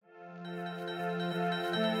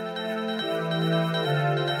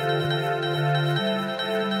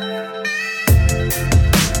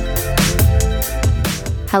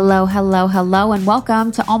Hello, hello, hello, and welcome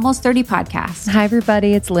to Almost 30 Podcast. Hi,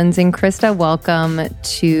 everybody. It's Lindsay and Krista. Welcome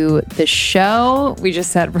to the show. We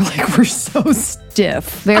just said we're so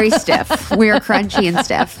stiff. Very stiff. We are crunchy and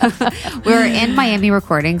stiff. We're in Miami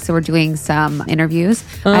recording, so we're doing some interviews.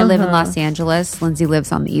 I live in Los Angeles. Lindsay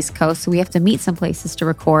lives on the East Coast, so we have to meet some places to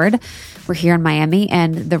record. We're here in Miami,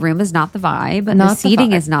 and the room is not the vibe. The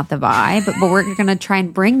seating is not the vibe, but we're going to try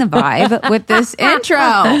and bring the vibe with this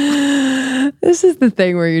intro. This is the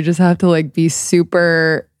thing where you just have to like be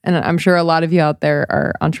super, and I'm sure a lot of you out there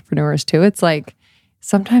are entrepreneurs too. It's like,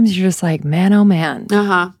 sometimes you're just like, man, oh man,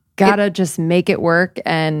 gotta just make it work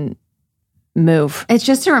and move. It's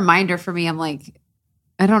just a reminder for me. I'm like,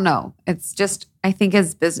 I don't know. It's just, I think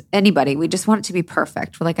as anybody, we just want it to be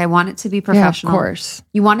perfect. We're like, I want it to be professional. Yeah, of course.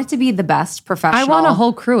 You want it to be the best professional. I want a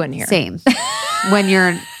whole crew in here. Same. When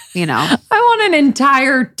you're, you know. I want an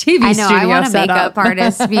entire TV studio. I want a set makeup up.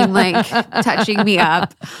 artist being like touching me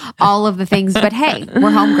up, all of the things. But hey,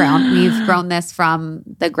 we're homegrown. We've grown this from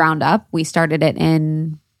the ground up. We started it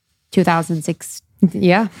in 2016.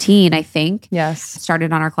 Yeah. I think. Yes.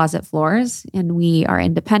 Started on our closet floors, and we are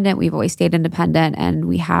independent. We've always stayed independent, and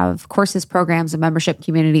we have courses, programs, a membership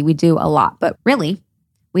community. We do a lot, but really,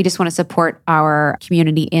 we just want to support our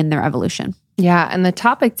community in their evolution. Yeah. And the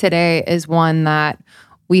topic today is one that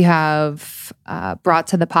we have brought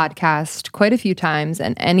to the podcast quite a few times.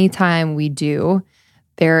 And anytime we do,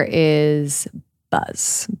 there is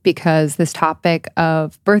buzz, because this topic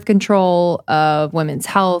of birth control, of women's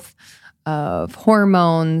health, of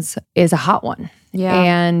hormones is a hot one. Yeah.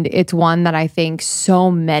 And it's one that I think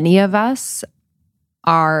so many of us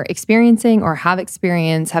are experiencing or have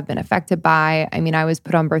experienced, have been affected by. I mean, I was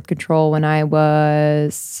put on birth control when I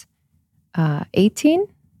was 18,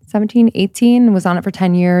 was on it for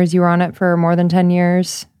 10 years. You were on it for more than 10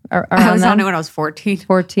 years. I was on it when I was 14.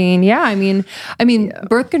 14. Yeah. I mean,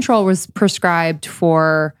 birth control was prescribed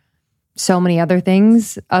for so many other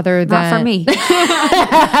things other than... Not for me.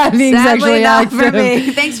 being Sadly, sexually not active. for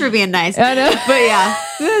me. Thanks for being nice. I know. But yeah,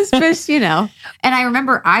 it's just, you know. And I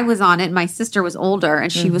remember I was on it. My sister was older,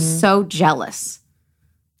 and she was so jealous.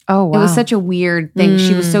 Oh, wow. It was such a weird thing.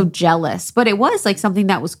 She was so jealous. But it was like something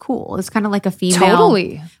that was cool. It's kind of like a female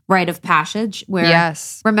rite of passage where...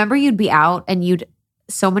 Yes. Remember you'd be out and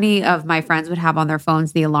so many of my friends would have on their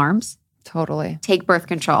phones the alarms. Totally. Take birth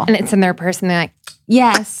control. And it's in their purse, and they're like...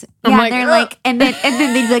 Yes. I'm Yeah, like, they're ugh. like, and then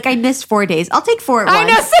they'd be like, I missed 4 days. I'll take 4 at I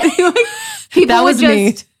once. know. Like, people That was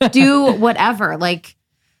would just do whatever. Like,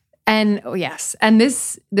 And yes. And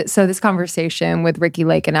this conversation with Ricky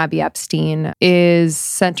Lake and Abby Epstein is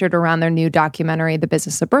centered around their new documentary, The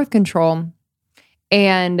Business of Birth Control.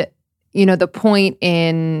 And, you know, the point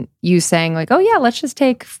in you saying like, oh yeah, let's just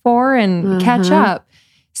take 4 and catch up,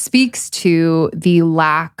 speaks to the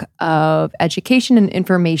lack of education and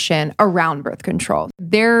information around birth control.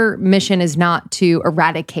 Their mission is not to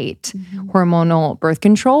eradicate hormonal birth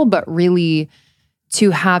control, but really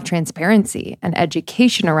to have transparency and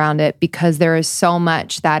education around it, because there is so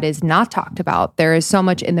much that is not talked about. There is so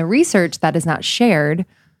much in the research that is not shared.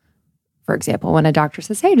 For example, when a doctor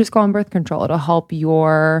says, hey, just go on birth control, it'll help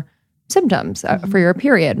your symptoms for your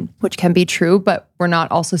period, which can be true, but we're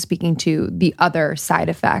not also speaking to the other side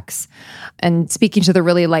effects and speaking to the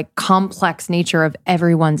really like complex nature of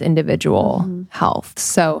everyone's individual health.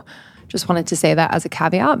 So just wanted to say that as a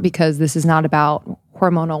caveat, because this is not about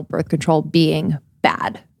hormonal birth control being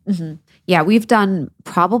bad. yeah, we've done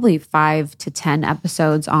probably 5 to 10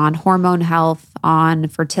 episodes on hormone health, on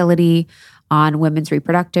fertility, on women's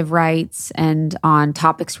reproductive rights, and on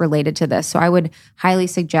topics related to this. So I would highly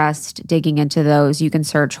suggest digging into those. You can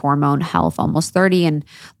search hormone health almost 30 and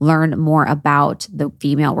learn more about the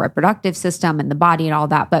female reproductive system and the body and all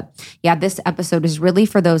that. But yeah, this episode is really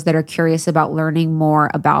for those that are curious about learning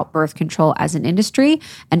more about birth control as an industry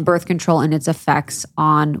and birth control and its effects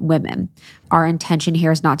on women. Our intention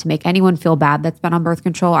here is not to make anyone feel bad that's been on birth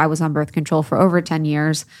control. I was on birth control for over 10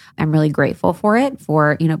 years. I'm really grateful for it,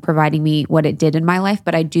 for, you know, providing me what it did in my life.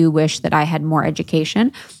 But I do wish that I had more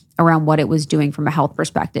education around what it was doing from a health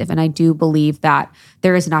perspective. And I do believe that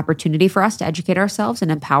there is an opportunity for us to educate ourselves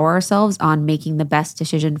and empower ourselves on making the best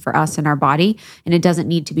decision for us and our body. And it doesn't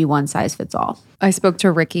need to be one size fits all. I spoke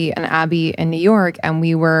to Ricky and Abby in New York, and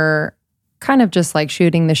we were kind of just like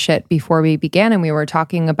shooting the shit before we began. And we were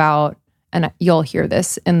talking about, and you'll hear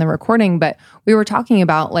this in the recording, but we were talking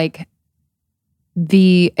about like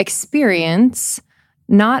the experience,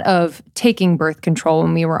 not of taking birth control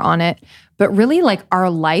when we were on it, but really like our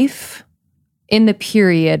life in the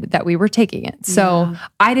period that we were taking it. So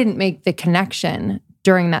I didn't make the connection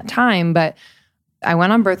during that time, but I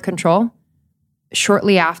went on birth control.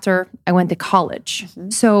 shortly after I went to college.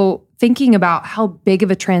 So thinking about how big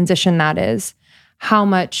of a transition that is, how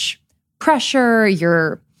much pressure,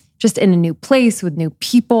 you're just in a new place with new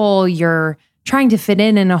people, you're trying to fit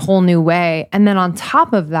in a whole new way. And then on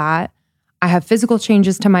top of that, I have physical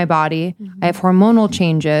changes to my body. I have hormonal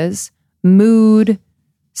changes, mood,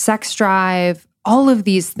 sex drive, all of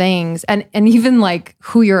these things. And even like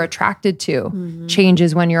who you're attracted to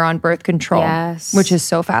changes when you're on birth control, which is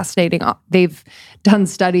so fascinating. They've done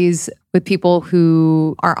studies with people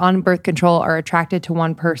who are on birth control are attracted to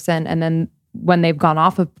one person. And then when they've gone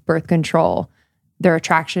off of birth control, their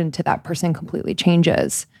attraction to that person completely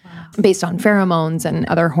changes based on pheromones and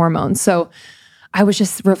other hormones. So I was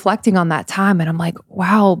just reflecting on that time and I'm like,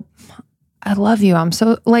 wow, I love you. I'm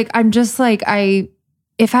so like, I'm just like,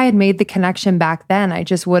 if I had made the connection back then, I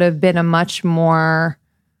just would have been a much more,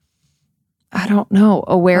 I don't know,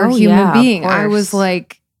 aware human being. I was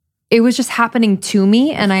like, it was just happening to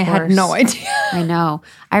me and I had no idea. I know.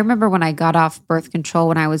 I remember when I got off birth control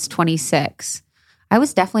when I was 26.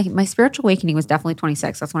 My spiritual awakening was definitely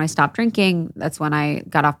 26. That's when I stopped drinking. That's when I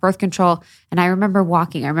got off birth control. And I remember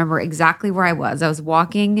walking. I remember exactly where I was. I was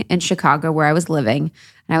walking in Chicago where I was living.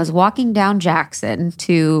 And I was walking down Jackson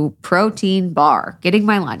to Protein Bar, getting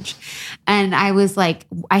my lunch. And I was like,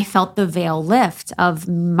 I felt the veil lift of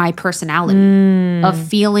my personality, of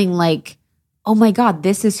feeling like, oh my God,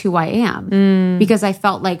 this is who I am. Because I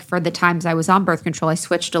felt like for the times I was on birth control, I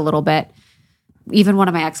switched a little bit. Even one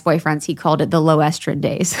of my ex-boyfriends, he called it the low estrogen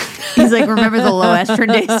days. He's like, remember the low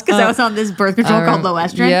estrogen days? Because I was on this birth control called low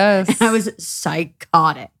estrogen. Yes. And I was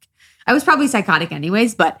psychotic. I was probably psychotic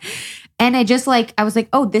anyways, and I was like,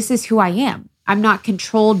 oh, this is who I am. I'm not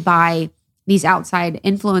controlled by these outside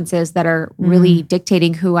influences that are really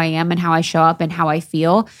dictating who I am and how I show up and how I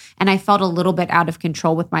feel. And I felt a little bit out of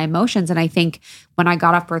control with my emotions. And I think when I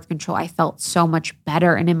got off birth control, I felt so much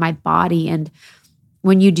better and in my body. And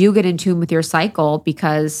when you do get in tune with your cycle,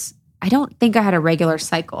 because I don't think I had a regular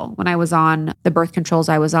cycle when I was on the birth controls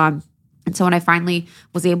I was on. And so when I finally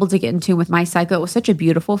was able to get in tune with my cycle, it was such a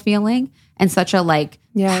beautiful feeling and such a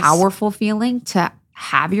powerful feeling to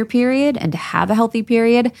have your period and to have a healthy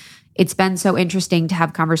period. It's been so interesting to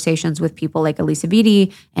have conversations with people like Alisa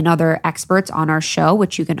Vitti and other experts on our show,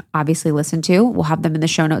 which you can obviously listen to. We'll have them in the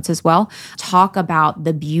show notes as well. Talk about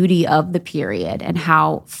the beauty of the period and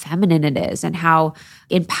how feminine it is and how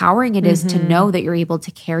empowering it is to know that you're able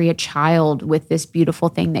to carry a child with this beautiful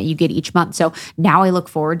thing that you get each month. So now I look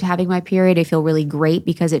forward to having my period. I feel really great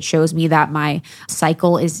because it shows me that my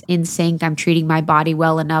cycle is in sync. I'm treating my body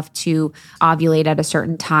well enough to ovulate at a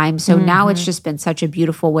certain time. So now it's just been such a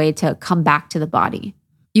beautiful way to come back to the body.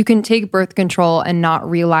 You can take birth control and not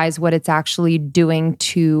realize what it's actually doing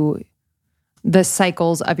to the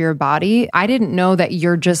cycles of your body. I didn't know that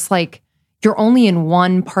you're just like, you're only in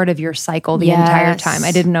one part of your cycle the entire time.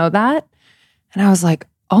 I didn't know that. And I was like,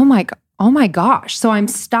 oh my gosh. So I'm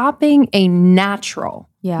stopping a natural,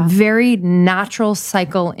 very natural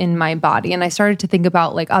cycle in my body. And I started to think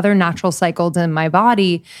about like other natural cycles in my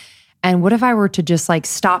body. And what if I were to just like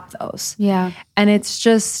stop those? Yeah. And it's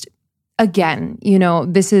just, again,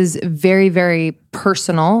 this is very, very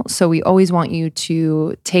personal. So we always want you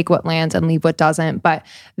to take what lands and leave what doesn't. But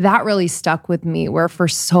that really stuck with me where for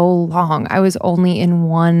so long I was only in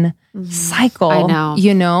one cycle. I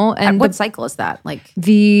know. And what cycle is that? Like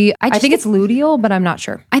I think it's luteal, but I'm not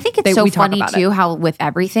sure. I think it's so funny too, how with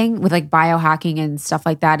everything, with like biohacking and stuff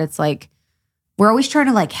like that, it's like, we're always trying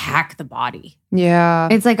to like hack the body. Yeah.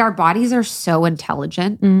 It's like our bodies are so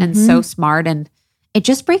intelligent and so smart. And it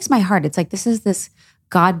just breaks my heart. It's like, this is this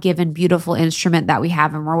God-given beautiful instrument that we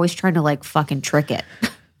have. And we're always trying to like fucking trick it.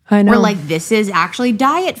 I know. We're like, this is actually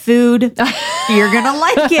diet food. You're going to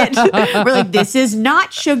like it. We're like, this is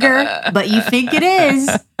not sugar, but you think it is.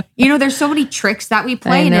 There's so many tricks that we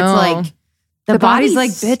play. And it's like, the body's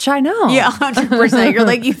like, bitch, I know. Yeah, 100%. You're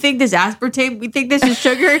like, you think this aspartame, we think this is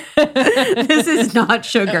sugar? This is not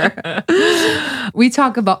sugar. We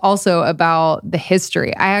talk about the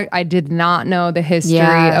history. I did not know the history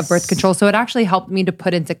of birth control. So it actually helped me to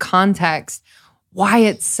put into context why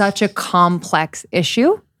it's such a complex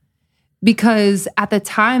issue. Because at the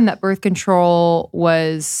time that birth control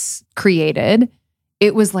was created,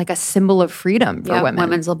 it was like a symbol of freedom for women.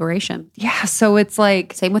 Women's liberation. Yeah. So it's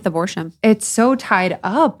like... Same with abortion. It's so tied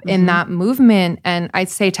up in that movement. And I'd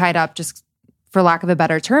say tied up just for lack of a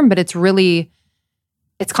better term, but it's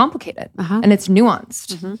complicated and it's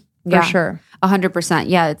nuanced for sure. 100%.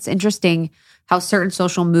 Yeah. It's interesting how certain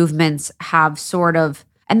social movements have sort of,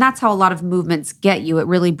 and that's how a lot of movements get you. It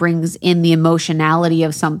really brings in the emotionality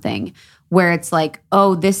of something where it's like,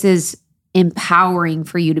 oh, this is empowering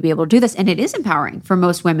for you to be able to do this. And it is empowering for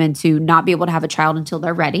most women to not be able to have a child until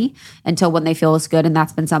they're ready, until when they feel it's good. And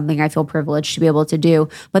that's been something I feel privileged to be able to do.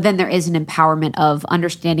 But then there is an empowerment of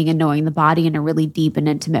understanding and knowing the body in a really deep and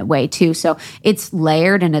intimate way too. So it's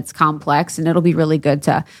layered and it's complex, and it'll be really good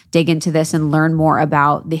to dig into this and learn more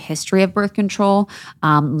about the history of birth control,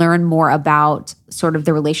 learn more about sort of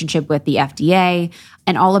the relationship with the FDA,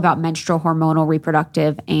 and all about menstrual, hormonal,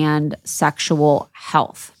 reproductive, and sexual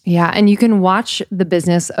health. Yeah. And you can watch The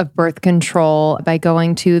Business of Birth Control by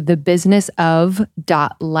going to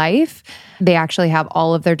thebusinessof.life. They actually have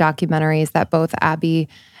all of their documentaries that both Abby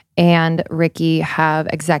and Ricky have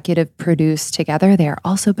executive produced together. They are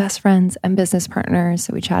also best friends and business partners.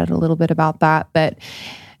 So we chatted a little bit about that, but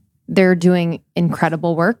they're doing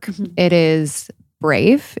incredible work. Mm-hmm. It is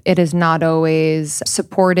brave. It is not always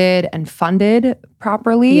supported and funded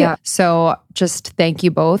properly. Yeah. So just thank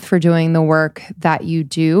you both for doing the work that you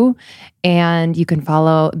do. And you can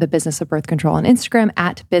follow The Business of Birth Control on Instagram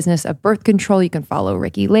at Business of Birth Control. You can follow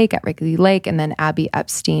Ricki Lake at Ricki Lake, and then Abby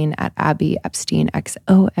Epstein at Abby Epstein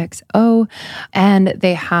XOXO. And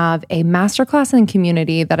they have a masterclass in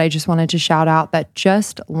community that I just wanted to shout out that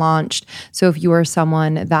just launched. So if you are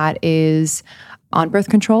someone that is on birth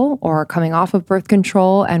control or coming off of birth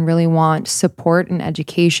control and really want support and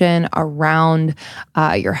education around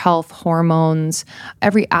your health, hormones,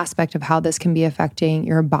 every aspect of how this can be affecting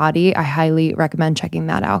your body, I highly recommend checking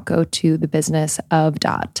that out. Go to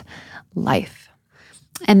thebusinessof.life.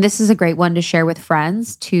 And this is a great one to share with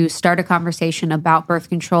friends, to start a conversation about birth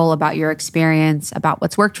control, about your experience, about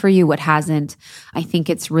what's worked for you, what hasn't. I think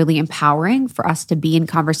it's really empowering for us to be in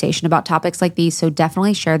conversation about topics like these. So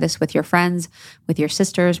definitely share this with your friends, with your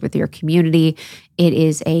sisters, with your community. It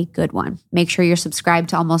is a good one. Make sure you're subscribed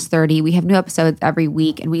to Almost 30. We have new episodes every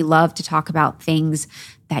week, and we love to talk about things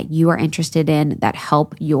that you are interested in that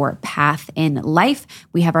help your path in life.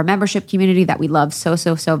 We have our membership community that we love so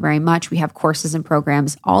very much. We have courses and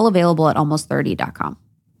programs all available at almost30.com.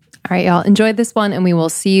 All right, y'all. Enjoy this one, and we will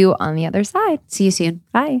see you on the other side. See you soon.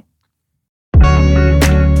 Bye.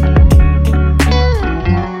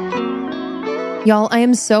 Y'all, I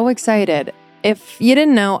am so excited. If you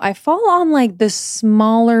didn't know, I fall on like the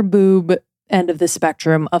smaller boob end of the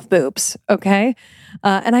spectrum of boobs, okay?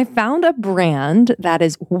 And I found a brand that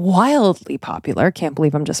is wildly popular. Can't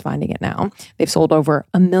believe I'm just finding it now. They've sold over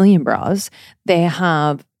 1 million bras. They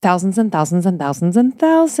have thousands and thousands and thousands and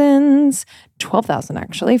thousands, 12,000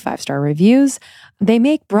 actually, 5-star reviews. They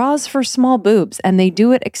make bras for small boobs, and they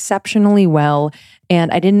do it exceptionally well.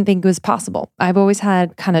 And I didn't think it was possible. I've always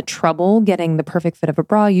had kind of trouble getting the perfect fit of a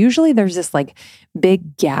bra. Usually there's this like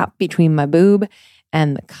big gap between my boob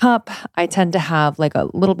and the cup. I tend to have like a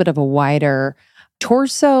little bit of a wider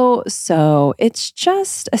torso. So it's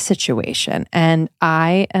just a situation. And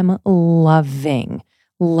I am loving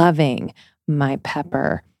my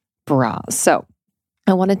Pepper bras. So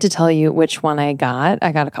I wanted to tell you which one I got.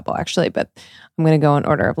 I got a couple actually, but I'm going to go in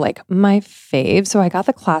order of like my fave. So I got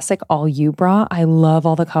the classic All You bra. I love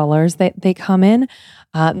all the colors that they come in.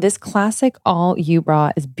 This classic All You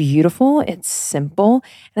bra is beautiful. It's simple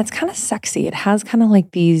and it's kind of sexy. It has kind of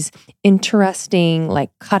like these interesting like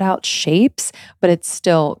cutout shapes, but it's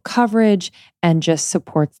still coverage and just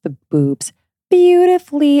supports the boobs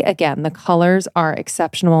beautifully. Again, the colors are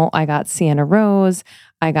exceptional. I got Sienna Rose,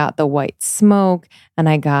 I got the White Smoke, and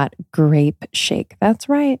I got Grape Shake. That's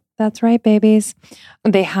right, babies.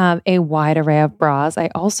 They have a wide array of bras. I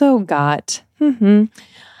also got,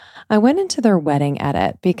 I went into their wedding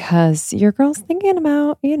edit because your girl's thinking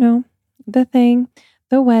about, the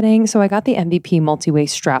wedding. So I got the MVP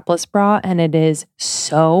multi-waist strapless bra, and it is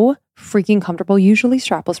so freaking comfortable. Usually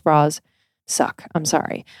strapless bras suck. I'm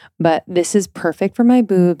sorry. But this is perfect for my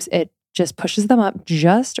boobs. It just pushes them up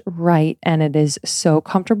just right. And it is so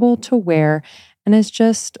comfortable to wear. And it's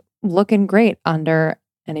just looking great under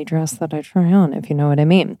any dress that I try on, if you know what I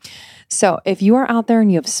mean. So if you are out there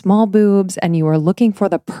and you have small boobs and you are looking for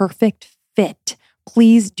the perfect fit,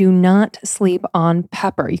 please do not sleep on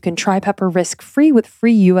Pepper. You can try Pepper risk-free with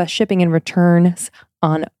free U.S. shipping and returns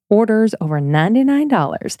on orders over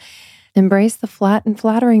 $99. Embrace the flat and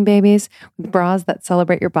flattering, babies, with bras that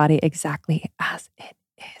celebrate your body exactly as it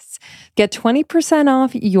is. Get 20%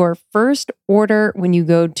 off your first order when you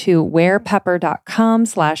go to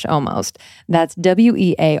wearpepper.com/almost. That's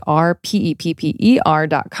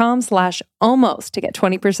wearpepper.com/almost to get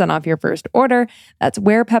 20% off your first order. That's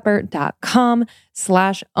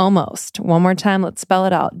wearpepper.com/almost. One more time, let's spell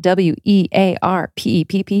it out.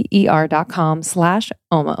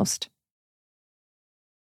 wearpepper.com/almost.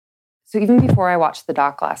 So even before I watched the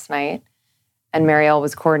doc last night and Marielle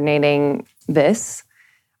was coordinating this,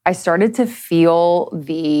 I started to feel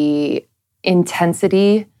the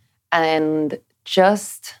intensity and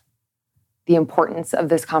just the importance of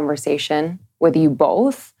this conversation with you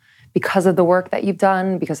both because of the work that you've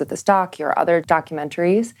done, because of this doc, your other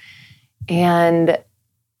documentaries. And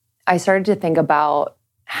I started to think about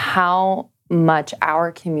how much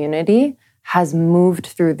our community has moved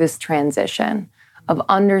through this transition of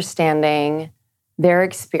understanding their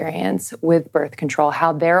experience with birth control,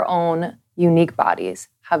 how their own unique bodies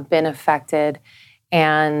have been affected.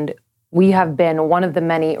 And we have been one of the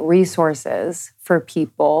many resources for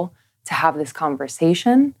people to have this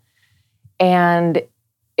conversation. And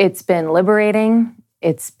it's been liberating.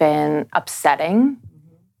 It's been upsetting.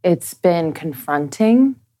 It's been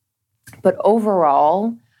confronting. But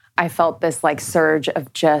overall, I felt this like surge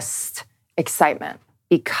of just excitement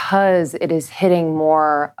because it is hitting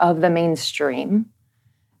more of the mainstream.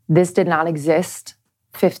 This did not exist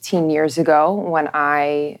 15 years ago when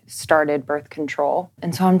I started birth control.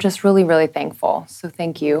 And so I'm just really, really thankful. So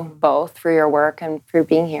thank you both for your work and for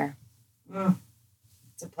being here.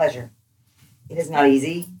 It's a pleasure. It is not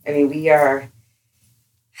easy. I mean,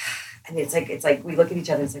 it's like we look at each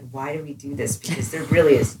other and it's like, why do we do this? Because there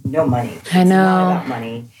really is no money. It's I know. not about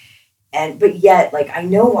money. But yet, like, I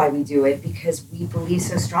know why we do it because we believe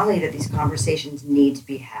so strongly that these conversations need to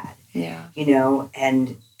be had. Yeah.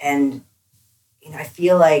 And I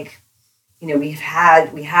feel like, we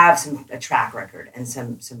have a track record and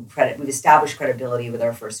some credit. We've established credibility with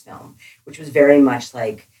our first film, which was very much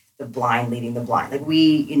like the blind leading the blind. Like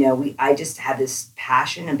I just had this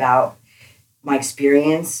passion about my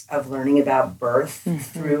experience of learning about birth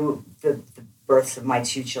through the births of my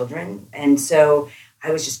two children. And so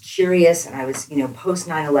I was just curious, and I was, post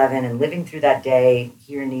 9/11 and living through that day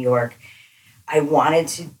here in New York. I wanted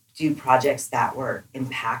to do projects that were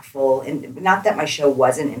impactful, and not that my show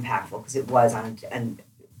wasn't impactful, because it was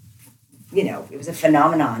it was a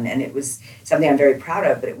phenomenon, and it was something I'm very proud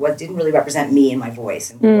of, but it didn't really represent me and my voice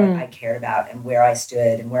and what I cared about and where I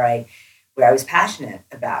stood and where I was passionate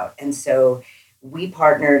about. And so we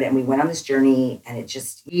partnered and we went on this journey, and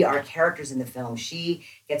we are characters in the film. She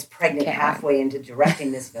gets pregnant halfway into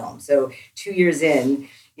directing this film. So 2 years in,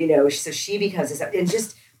 so she becomes this, and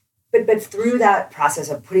just, but through that process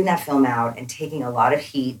of putting that film out and taking a lot of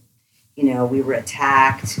heat, we were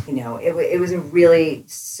attacked, it was a really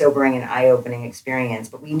sobering and eye-opening experience,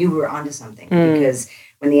 but we knew we were onto something because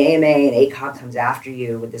when the AMA and ACOG comes after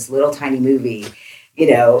you with this little tiny movie,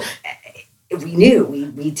 we knew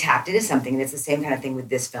we tapped into something, and it's the same kind of thing with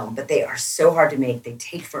this film, but they are so hard to make. They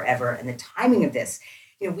take forever. And the timing of this,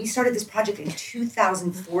 we started this project in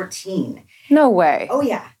 2014. No way. Oh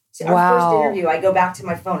yeah. So our first interview, I go back to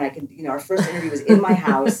my phone. Our first interview was in my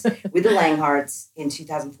house with the Langharts in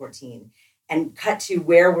 2014, and cut to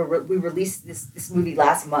where we released this movie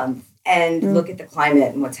last month, and look at the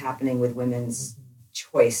climate and what's happening with women's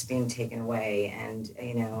choice being taken away. And,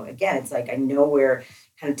 again, it's like, I know we're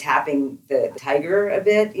kind of tapping the tiger a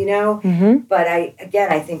bit, but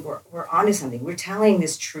I think we're onto something. We're telling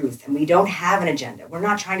this truth, and we don't have an agenda. We're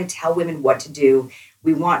not trying to tell women what to do.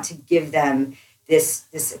 We want to give them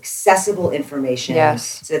this accessible information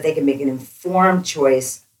so that they can make an informed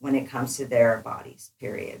choice when it comes to their bodies,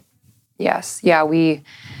 period. Yes. Yeah,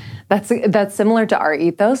 that's similar to our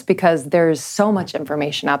ethos, because there's so much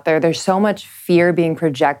information out there. There's so much fear being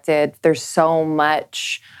projected. There's so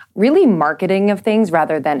much really marketing of things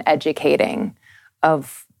rather than educating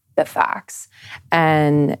of the facts.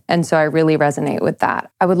 And so I really resonate with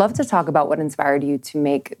that. I would love to talk about what inspired you to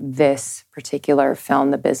make this particular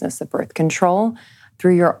film, The Business of Birth Control,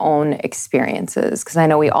 through your own experiences, because I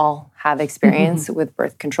know we all have experience with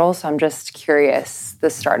birth control. So I'm just curious, the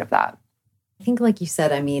start of that. I think, like you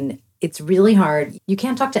said, it's really hard. You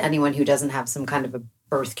can't talk to anyone who doesn't have some kind of a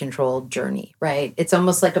birth control journey, right? It's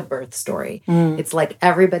almost like a birth story. It's like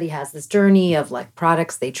everybody has this journey of like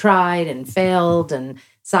products they tried and failed and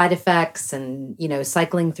side effects and,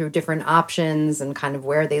 cycling through different options and kind of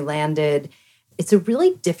where they landed. It's a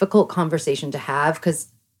really difficult conversation to have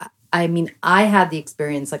because, I had the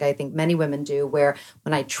experience, like I think many women do, where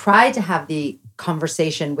when I tried to have the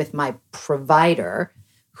conversation with my provider,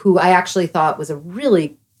 who I actually thought was a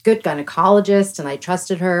really good gynecologist and I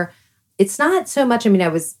trusted her, it's not so much,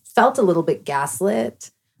 felt a little bit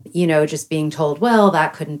gaslit, just being told, well,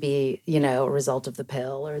 that couldn't be, a result of the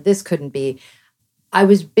pill, or this couldn't be. I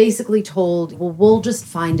was basically told, well, we'll just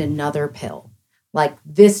find another pill. Like,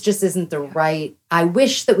 this just isn't the right, I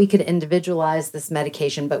wish that we could individualize this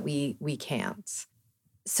medication, but we can't.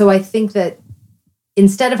 So I think that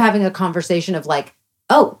instead of having a conversation of like,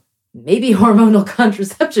 oh, maybe hormonal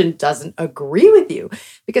contraception doesn't agree with you.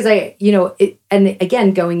 Because and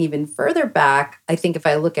again, going even further back, I think if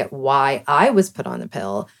I look at why I was put on the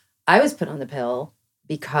pill, I was put on the pill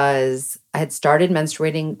because I had started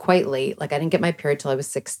menstruating quite late. Like I didn't get my period till I was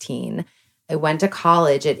 16. I went to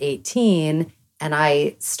college at 18 and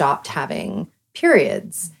I stopped having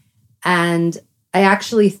periods. And I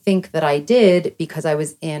actually think that I did because I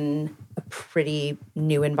was in a pretty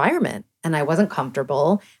new environment and I wasn't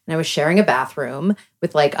comfortable. And I was sharing a bathroom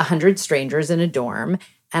with like 100 strangers in a dorm.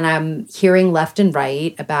 And I'm hearing left and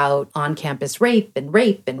right about on-campus rape and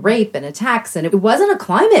attacks. And it wasn't a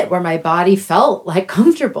climate where my body felt like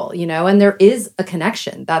comfortable, and there is a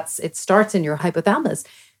connection. It starts in your hypothalamus.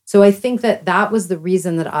 So I think that was the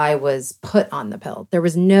reason that I was put on the pill. There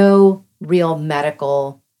was no real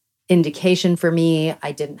medical indication for me.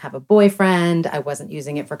 I didn't have a boyfriend. I wasn't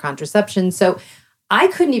using it for contraception. So I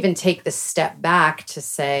couldn't even take the step back to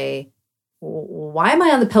say, why am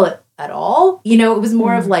I on the pill at all? It was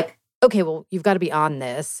more of like, okay, well, you've got to be on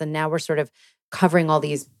this. And now we're sort of covering all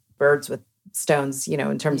these birds with stones,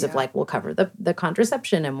 in terms of like, we'll cover the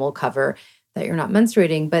contraception and we'll cover that you're not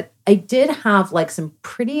menstruating. But I did have like some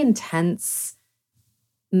pretty intense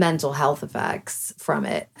mental health effects from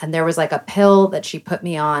it. And there was like a pill that she put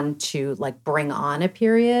me on to like bring on a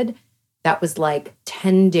period that was like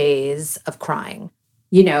 10 days of crying.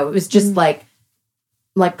 It was just like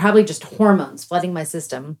probably just hormones flooding my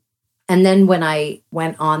system. And then when I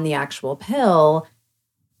went on the actual pill,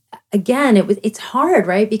 again, it's hard,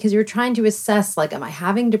 right? Because you're trying to assess, like, am I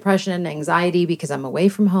having depression and anxiety because I'm away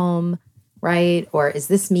from home, right? Or is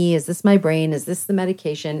this me? Is this my brain? Is this the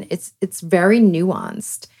medication? It's very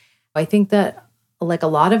nuanced. I think that, like a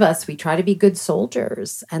lot of us, we try to be good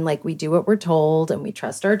soldiers and like we do what we're told and we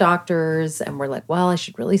trust our doctors and we're like, well, I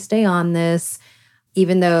should really stay on this,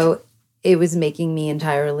 even though it was making me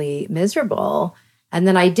entirely miserable. And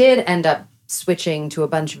then I did end up switching to a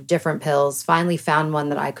bunch of different pills, finally found one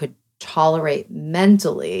that I could tolerate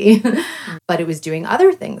mentally, but it was doing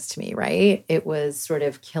other things to me, right? It was sort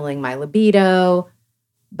of killing my libido.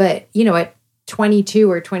 But, at 22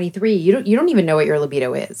 or 23, you don't even know what your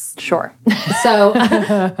libido is. Sure. So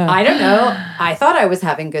I don't know. I thought I was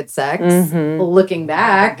having good sex. Mm-hmm. Looking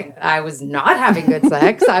back, I was not having good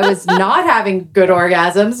sex. I was not having good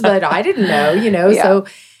orgasms, but I didn't know, Yeah. So,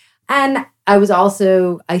 and I was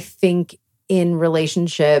also, I think, in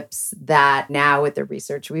relationships that now with the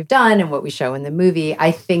research we've done and what we show in the movie,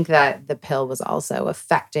 I think that the pill was also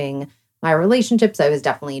affecting my relationships. I was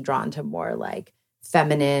definitely drawn to more like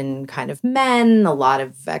feminine kind of men. A lot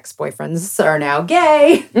of ex-boyfriends are now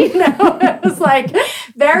gay. It was like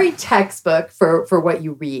very textbook for what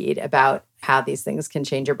you read about how these things can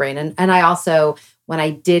change your brain. And I also, when I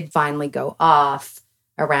did finally go off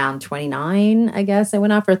around 29, I guess I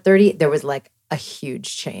went off, or 30, there was like a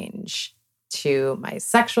huge change to my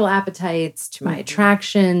sexual appetites, to my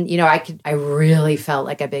attraction. I really felt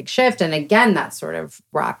like a big shift. And again, that sort of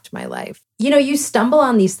rocked my life. You stumble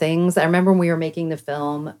on these things. I remember when we were making the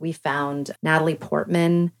film, we found Natalie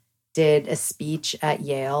Portman did a speech at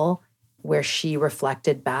Yale where she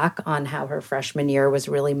reflected back on how her freshman year was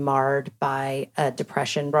really marred by a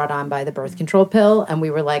depression brought on by the birth control pill. And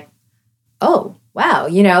we were like, oh, wow,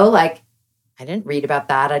 like I didn't read about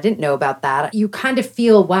that. I didn't know about that. You kind of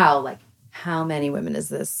feel, wow, like how many women is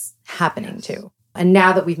this happening to? And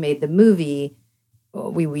now that we've made the movie,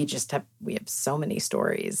 we have so many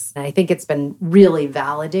stories. And I think it's been really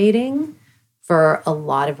validating for a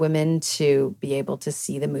lot of women to be able to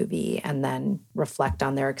see the movie and then reflect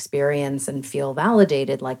on their experience and feel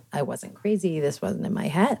validated, like I wasn't crazy, this wasn't in my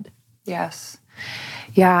head. Yes.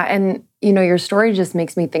 Yeah. And, your story just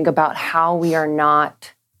makes me think about how we are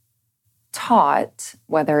not taught,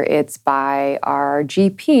 whether it's by our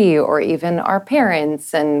GP or even our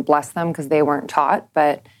parents, and bless them because they weren't taught,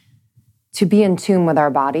 but to be in tune with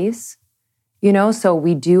our bodies, so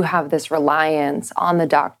we do have this reliance on the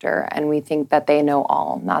doctor and we think that they know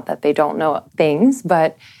all, not that they don't know things,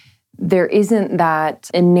 but there isn't that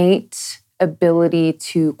innate ability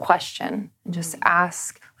to question and just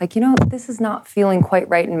ask, like, this is not feeling quite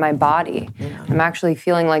right in my body. Yeah. I'm actually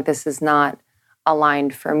feeling like this is not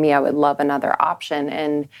aligned for me. I would love another option.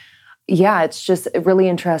 And yeah, it's just really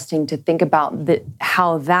interesting to think about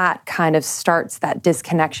how that kind of starts that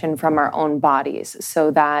disconnection from our own bodies, so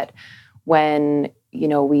that when,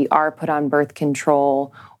 we are put on birth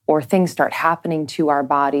control or things start happening to our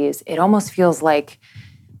bodies, it almost feels like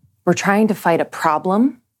we're trying to fight a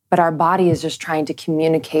problem, but our body is just trying to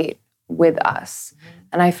communicate with us. Mm-hmm.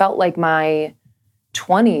 And I felt like my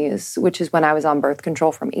 20s, which is when I was on birth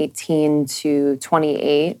control from 18 to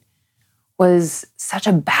 28, was such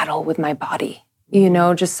a battle with my body, you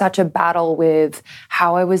know, just such a battle with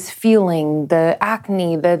how I was feeling, the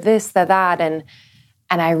acne, the this, the that. And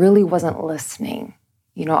I really wasn't listening,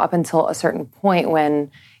 you know, up until a certain point when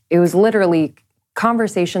it was literally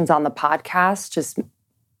conversations on the podcast just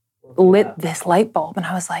lit this light bulb. And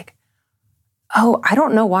I was like, oh, I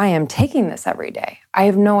don't know why I'm taking this every day. I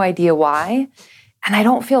have no idea why. And I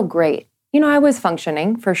don't feel great. You know, I was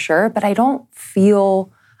functioning for sure, but I feel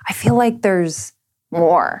like there's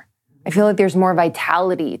more. I feel like there's more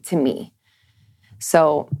vitality to me.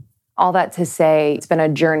 So all that to say, it's been a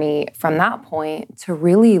journey from that point to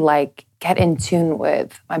really like get in tune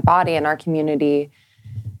with my body, and our community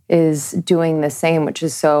is doing the same, which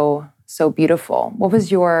is so, so beautiful. What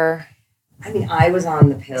was your I was on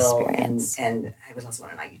the pill experience? and I was also on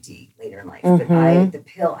an IUD later in life. But the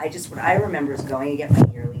pill, what I remember is going to get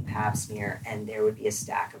my yearly pap smear, and there would be a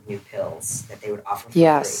stack of new pills that they would offer for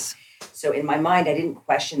free. So in my mind, I didn't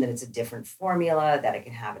question that it's a different formula, that it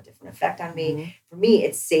can have a different effect on me. For me,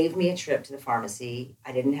 it saved me a trip to the pharmacy.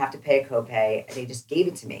 I didn't have to pay a copay. They just gave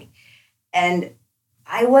it to me. And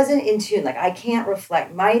I wasn't in tune. Like, I can't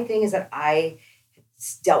reflect. My thing is that I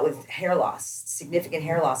dealt with hair loss, significant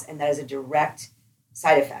hair loss, and that is a direct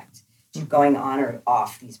side effect to going on or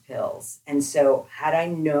off these pills. And so had I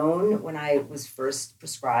known when I was first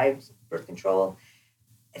prescribed birth control,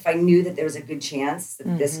 if I knew that there was a good chance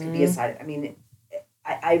that this could be a side,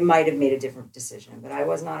 I might have made a different decision, but I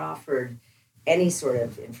was not offered any sort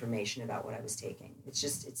of information about what I was taking. It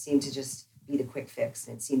seemed to just be the quick fix.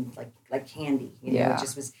 And it seemed like candy, you know, it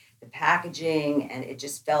just was the packaging, and it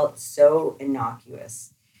just felt so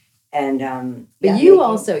innocuous. And but you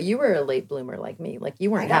were a late bloomer like me. Like,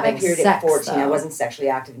 you weren't having sex. At 14. I wasn't sexually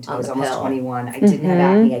active until I was almost 21. I didn't have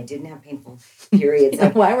acne. I didn't have painful periods.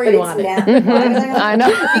 Why were you on it? I know,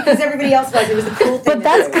 because everybody else was. It was a cool thing. But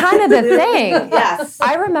that's kind of the thing. Yes,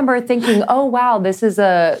 I remember thinking, oh wow, this is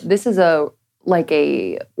a like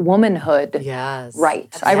a womanhood right.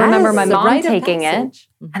 Yes. I remember my mom taking it,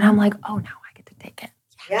 and I'm like, oh, now I get to take it.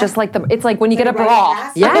 Yeah. Just like it's like when you get a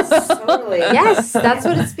bra. Yes, totally. Yes, that's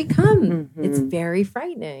what it's become. It's very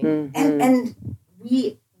frightening. And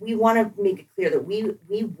we want to make it clear that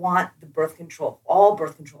we want the birth control, all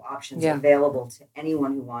birth control options available to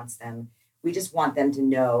anyone who wants them. We just want them to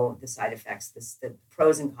know the side effects, the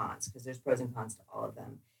pros and cons, because there's pros and cons to all of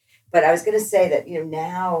them. But I was going to say that, you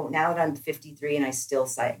know, now that I'm 53 and I still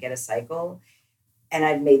get a cycle,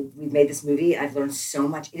 and we've made this movie, and I've learned so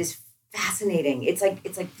much. It is fascinating. It's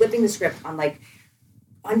like flipping the script on like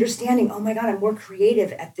understanding, oh my God, I'm more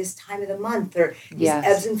creative at this time of the month, or these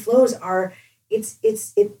ebbs and flows are,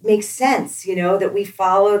 it makes sense, you know, that we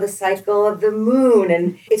follow the cycle of the moon.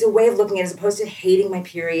 And it's a way of looking at it, as opposed to hating my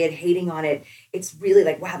period, hating on it. It's really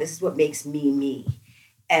like, wow, this is what makes me me.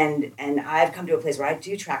 And I've come to a place where I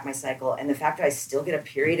do track my cycle. And the fact that I still get a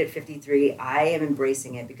period at 53, I am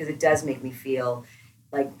embracing it, because it does make me feel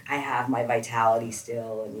like I have my vitality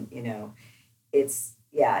still. And, you know, it's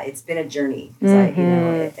been a journey.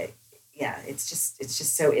 It's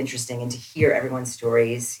just so interesting. And to hear everyone's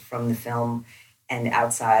stories from the film and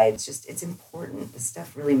outside, it's important. This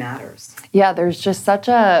stuff really matters. Yeah, there's just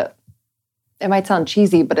it might sound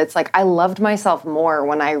cheesy, but it's like, I loved myself more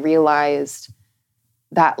when I realized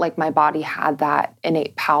that like my body had that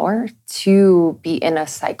innate power to be in a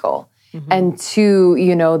cycle. And to,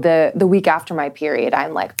 you know, the week after my period,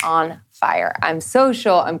 I'm like on fire. I'm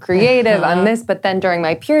social, I'm creative, I'm this, but then during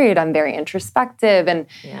my period, I'm very introspective, and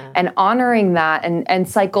honoring that and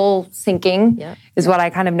cycle syncing is what I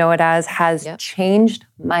kind of know it as, has changed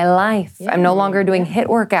my life. I'm no longer doing HIIT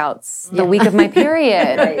workouts the week of my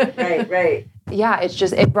period. Right. Yeah,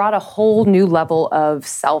 it brought a whole new level of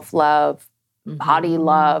self-love, body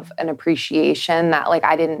love, and appreciation that like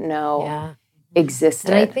I didn't know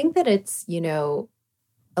existed. And I think that it's, you know,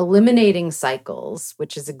 eliminating cycles,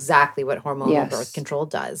 which is exactly what hormonal birth control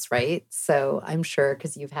does, right? So I'm sure,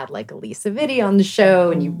 because you've had like Alisa Vitti on the show,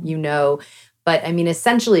 and you know, but I mean,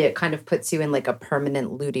 essentially it kind of puts you in like a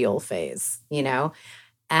permanent luteal phase, you know?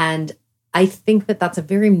 And I think that that's a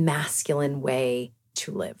very masculine way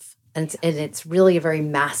to live. And it's really a very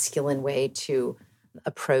masculine way to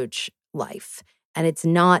approach life. And it's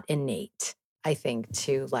not innate, I think,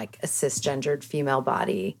 to like a cisgendered female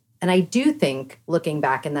body. And I do think, looking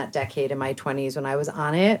back in that decade in my 20s when I was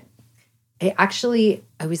on it,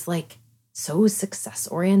 I was like so success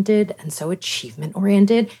oriented and so achievement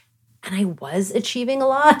oriented. And I was achieving a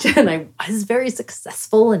lot, and I was very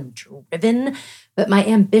successful and driven, but my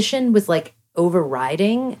ambition was like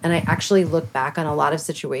overriding. And I actually look back on a lot of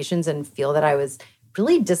situations and feel that I was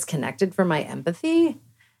really disconnected from my empathy.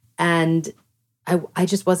 And I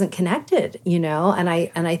just wasn't connected, you know? And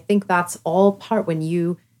I think that's all part when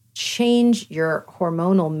you change your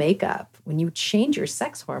hormonal makeup, when you change your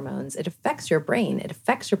sex hormones, it affects your brain, it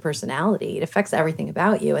affects your personality, it affects everything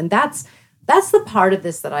about you. And that's the part of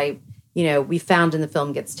this that we found in the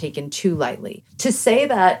film gets taken too lightly. To say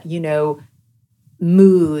that,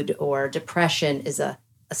 mood or depression is a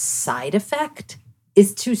side effect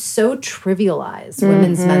is to so trivialize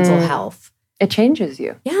women's mental health. It changes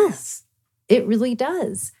you. Yes, it really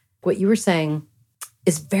does. What you were saying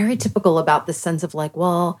is very typical about this sense of like,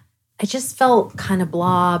 well, I just felt kind of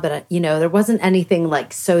blah, but there wasn't anything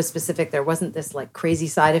like so specific. There wasn't this like crazy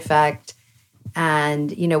side effect.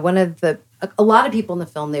 And, a lot of people in the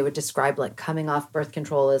film, they would describe like coming off birth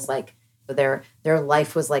control as like their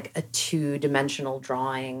life was like a 2-dimensional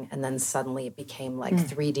drawing. And then suddenly it became like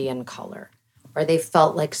 3D in color. Or they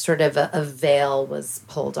felt like sort of a veil was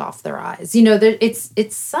pulled off their eyes.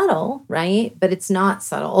 It's subtle, right? But it's not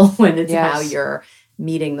subtle when it's how you're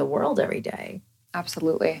meeting the world every day.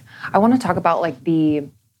 Absolutely. I want to talk about like the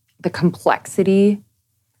complexity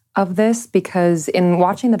of this, because in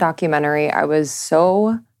watching the documentary, I was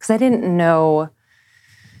because I didn't know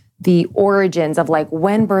the origins of like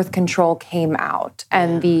when birth control came out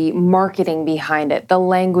and the marketing behind it, the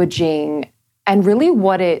languaging, and really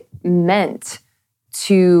what it meant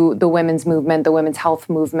to the women's movement, the women's health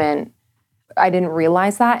movement. I didn't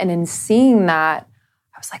realize that. And in seeing that,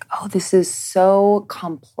 I was like, oh, this is so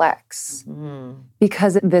complex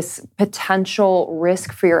because this potential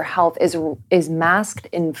risk for your health is masked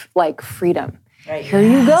in like freedom. Right. Here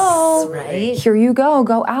you go. Right. Here you go.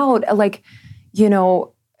 Go out. Like,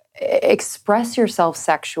 express yourself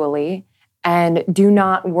sexually and do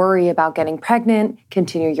not worry about getting pregnant,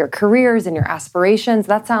 continue your careers and your aspirations.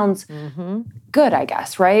 That sounds good, I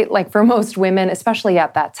guess, right? Like for most women, especially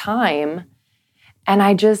at that time. And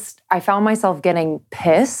I found myself getting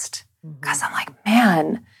pissed because I'm like,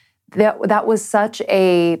 man, that was such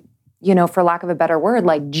a, for lack of a better word,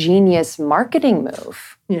 like genius marketing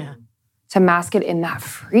move. Yeah. To mask it in that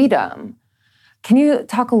freedom. Can you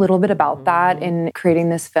talk a little bit about that in creating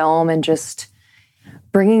this film and just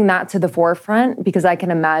bringing that to the forefront? Because I can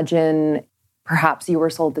imagine perhaps you were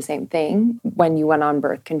sold the same thing when you went on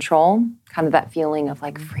birth control, kind of that feeling of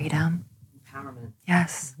like freedom. Empowerment.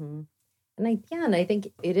 Yes. And I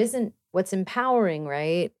think it isn't what's empowering,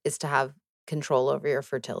 right, is to have control over your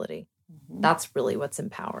fertility. That's really what's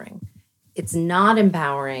empowering. It's not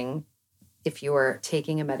empowering if you're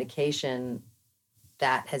taking a medication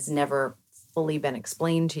that has never fully been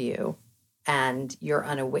explained to you and you're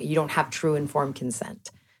unaware, you don't have true informed consent.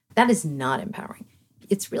 That is not empowering.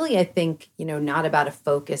 It's really, I think, not about a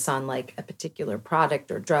focus on like a particular product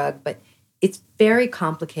or drug, but it's very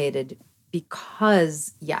complicated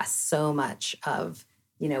because, yes, so much of,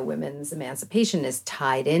 women's emancipation is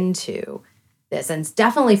tied into this. And it's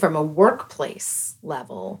definitely from a workplace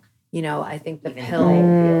level. I think the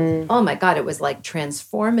pill, oh my God, it was like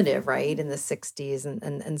transformative, right? In the 60s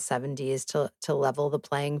and 70s to level the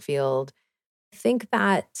playing field. I think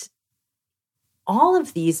that all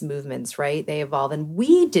of these movements, right, they evolve. And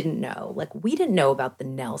we didn't know about the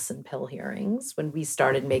Nelson pill hearings when we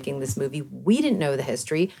started making this movie. We didn't know the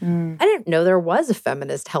history. I didn't know there was a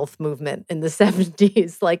feminist health movement in the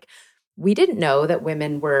 70s. Like, we didn't know that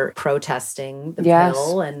women were protesting the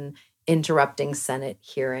pill and interrupting Senate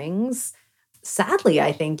hearings. Sadly,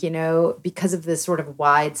 I think, because of this sort of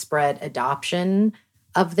widespread adoption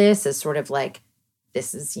of this as sort of like,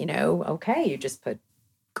 this is, okay, you just put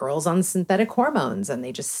girls on synthetic hormones and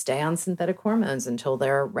they just stay on synthetic hormones until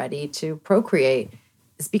they're ready to procreate.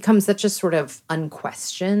 It's become such a sort of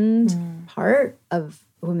unquestioned part of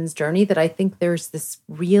women's journey that I think there's this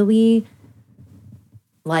really,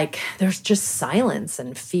 like, there's just silence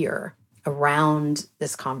and fear around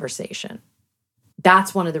this conversation.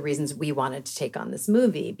 That's one of the reasons we wanted to take on this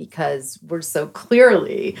movie, because we're so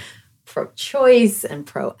clearly pro-choice and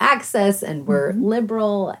pro-access and we're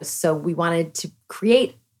liberal. So we wanted to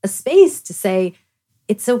create a space to say,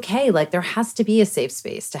 it's okay. Like, there has to be a safe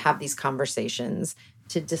space to have these conversations,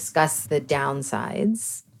 to discuss the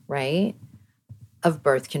downsides, right, of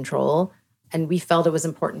birth control. And we felt it was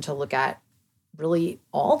important to look at really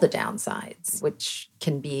all the downsides, which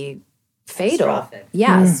can be fatal.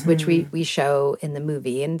 Yes, which we show in the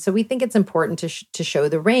movie. And so we think it's important to show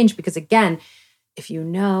the range, because again, if you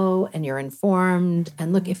know and you're informed,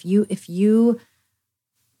 and look, if you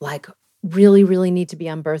like really, really need to be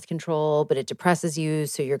on birth control, but it depresses you,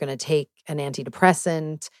 so you're going to take an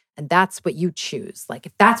antidepressant, and that's what you choose. Like,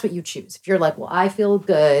 if that's what you choose, if you're like, well, I feel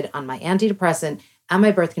good on my antidepressant and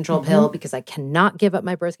my birth control pill because I cannot give up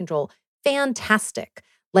my birth control, fantastic.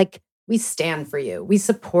 Like, We stand for you. We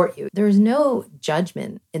support you. There's no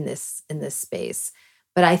judgment in this space.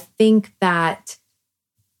 But I think that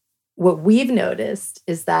what we've noticed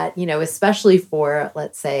is that, you know, especially for,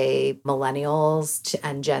 let's say, millennials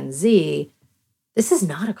and Gen Z, this is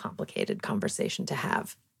not a complicated conversation to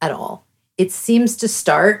have at all. It seems to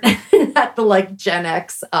start at the like Gen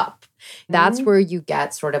X up. That's where you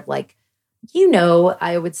get sort of like, you know,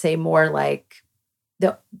 I would say more like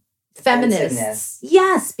the feminists.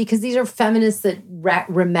 Yes, because these are feminists that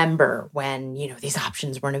remember when, you know, these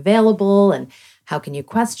options weren't available and how can you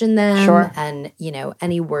question them? Sure. And, you know,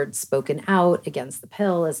 any word spoken out against the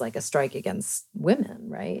pill is like a strike against women,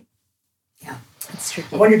 right? Yeah. It's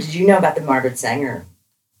tricky. I wonder, did you know about the Margaret Sanger?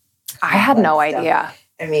 I had no stuff? idea.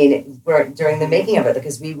 I mean, during the making of it,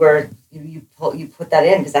 because you put that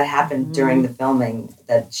in because that happened during the filming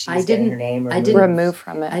that she was getting her name removed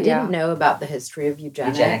from it. I didn't know about the history of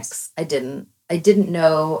eugenics. I didn't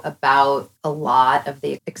know about a lot of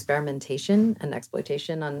the experimentation and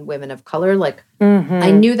exploitation on women of color. Like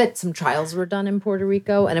I knew that some trials were done in Puerto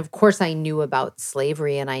Rico, and of course I knew about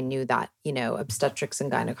slavery, and I knew that, you know, obstetrics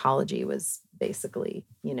and gynecology was basically,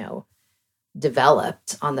 you know,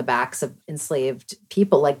 developed on the backs of enslaved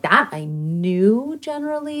people. Like that I knew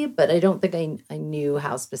generally, but I don't think I knew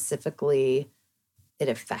how specifically it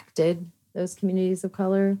affected those communities of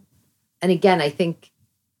color. And again, I think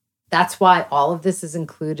that's why all of this is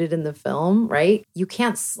included in the film, right? You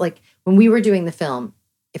can't, like, when we were doing the film,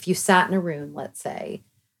 if you sat in a room, let's say,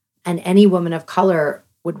 and any woman of color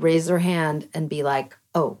would raise their hand and be like,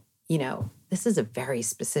 oh, you know, this is a very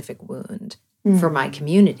specific wound for my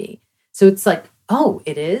community. So it's like, oh,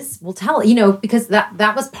 it is? We'll tell, you know, because that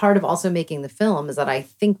was part of also making the film, is that I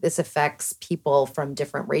think this affects people from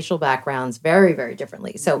different racial backgrounds very, very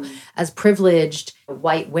differently. So as privileged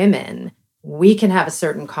white women, we can have a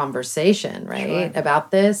certain conversation, right,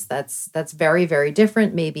 about this. That's very, very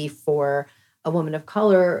different maybe for a woman of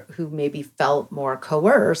color who maybe felt more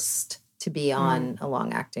coerced to be on a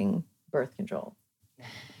long-acting birth control.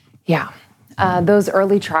 Yeah. Those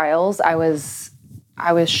early trials, I was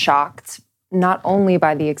shocked not only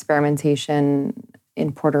by the experimentation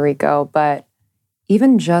in Puerto Rico, but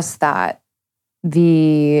even just that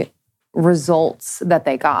the results that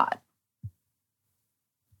they got.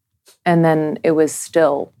 And then it was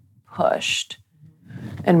still pushed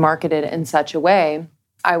and marketed in such a way.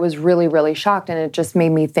 I was really, really shocked. And it just made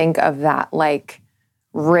me think of that like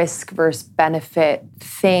risk versus benefit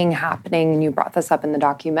thing happening. And you brought this up in the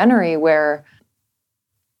documentary where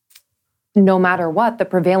no matter what, the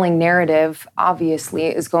prevailing narrative obviously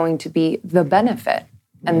is going to be the benefit.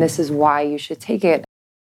 And this is why you should take it.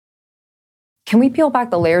 Can we peel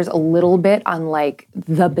back the layers a little bit on like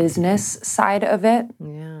the business side of it?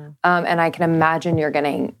 Yeah. And I can imagine you're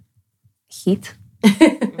getting heat.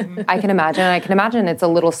 I can imagine it's a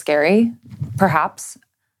little scary, perhaps.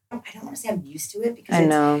 I don't want to say I'm used to it because I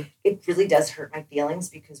know it really does hurt my feelings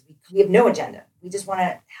because we have no agenda. We just want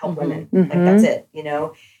to help women. Like that's it, you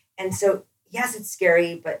know? And so, yes, it's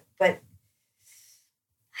scary, but I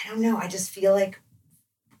don't know. I just feel like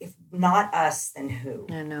if not us, then who?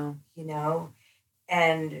 I know. You know?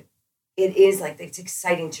 And it is like, it's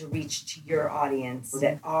exciting to reach to your audience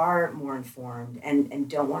that are more informed and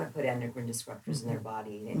don't want to put endocrine disruptors in their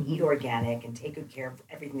body and eat organic and take good care of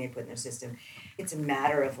everything they put in their system. It's a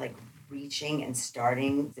matter of like reaching and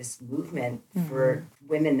starting this movement for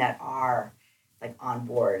women that are like on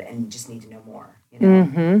board and just need to know more, you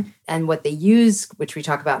know? And what they use, which we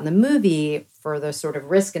talk about in the movie for the sort of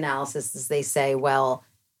risk analysis, is they say, well,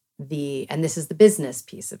 and this is the business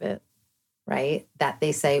piece of it, right? That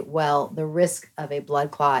they say, well, the risk of a blood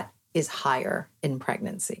clot is higher in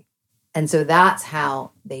pregnancy. And so that's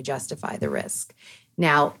how they justify the risk.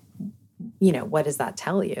 Now, you know, what does that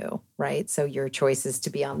tell you, right? So your choice is to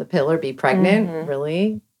be on the pill or be pregnant,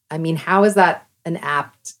 really? I mean, how is that an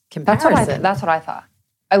apt comparison? That's what I thought.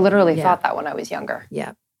 I literally thought that when I was younger.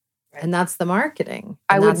 Yeah. And that's the marketing.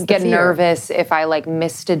 I would get nervous if I like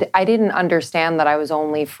missed it. I didn't understand that I was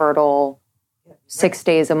only fertile 6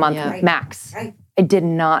 days a month max. Right. I did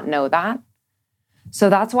not know that. So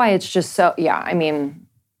that's why it's just so, I mean,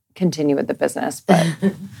 continue with the business, but.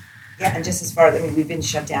 Yeah, and just as far as, I mean, we've been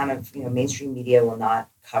shut down of, you know, mainstream media will not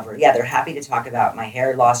cover. Yeah, they're happy to talk about my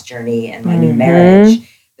hair loss journey and my new marriage,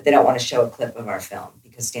 but they don't want to show a clip of our film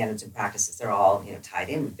because standards and practices, they're all, you know, tied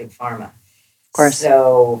in with big pharma. Of course.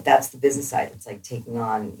 So that's the business side. It's like taking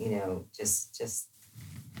on, you know, just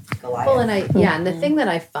Goliath. Well, and the thing that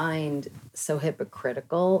I find so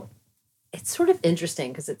hypocritical, it's sort of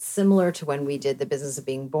interesting because it's similar to when we did The Business of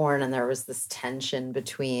Being Born and there was this tension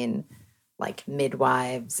between like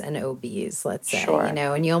midwives and OBs, let's say, Sure.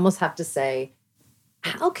 and you almost have to say,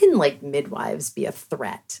 how can like midwives be a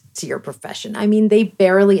threat to your profession? I mean, they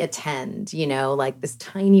barely attend, like this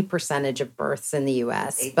tiny percentage of births in the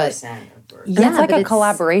US. 8% but of births. And it's like a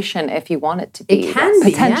collaboration if you want it to be. It can be,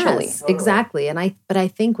 potentially. yes, exactly. But I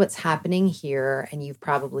think what's happening here, and you've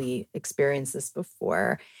probably experienced this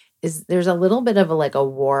before, is there's a little bit of a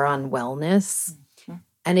war on wellness.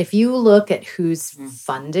 And if you look at who's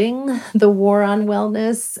funding the war on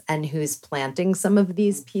wellness and who's planting some of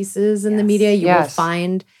these pieces in the media, you will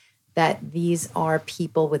find that these are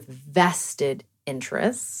people with vested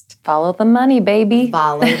interest. Follow the money, baby.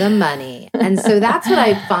 Follow the money. And so that's what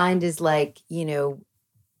I find is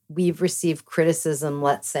we've received criticism,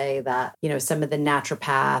 let's say that, some of the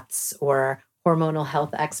naturopaths or hormonal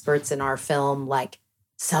health experts in our film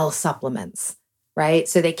sell supplements, right?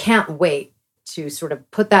 So they can't wait to sort of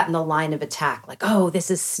put that in the line of attack, oh, this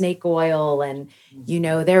is snake oil and,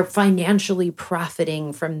 they're financially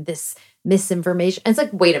profiting from this misinformation. And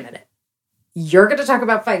it's wait a minute. You're going to talk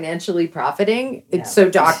about financially profiting? Yeah. So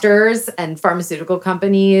doctors and pharmaceutical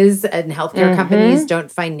companies and healthcare companies don't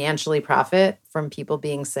financially profit from people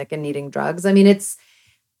being sick and needing drugs. I mean, it's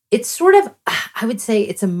sort of, I would say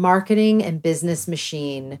it's a marketing and business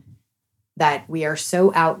machine that we are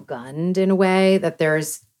so outgunned in a way that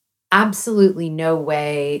there's absolutely no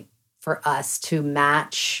way for us to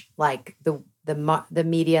match the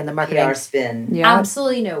media and the marketing PR spin. Yeah.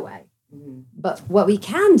 Absolutely no way. Mm-hmm. But what we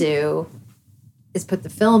can do is put the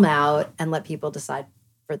film out and let people decide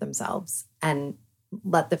for themselves and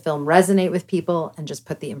let the film resonate with people and just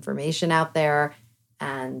put the information out there.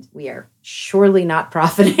 And we are surely not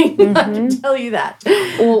profiting. I can tell you that.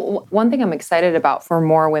 Well, one thing I'm excited about for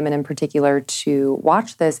more women in particular to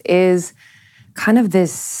watch this is kind of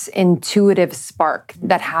this intuitive spark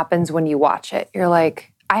that happens when you watch it. You're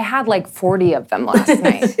like, I had 40 of them last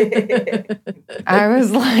night. I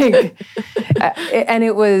was and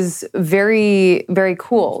it was very, very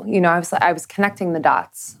cool. I was connecting the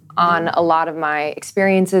dots on a lot of my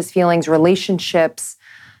experiences, feelings, relationships,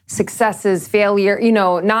 successes, failure,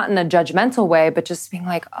 not in a judgmental way, but just being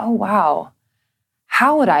oh, wow,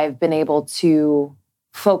 how would I have been able to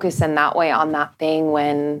focus in that way on that thing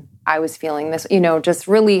when I was feeling this, just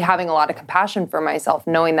really having a lot of compassion for myself,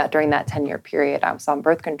 knowing that during that 10-year period, I was on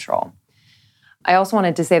birth control. I also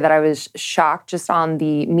wanted to say that I was shocked just on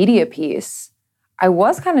the media piece. I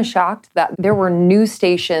was kind of shocked that there were news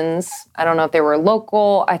stations, I don't know if they were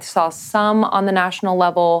local, I saw some on the national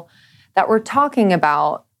level that were talking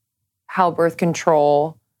about how birth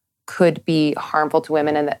control could be harmful to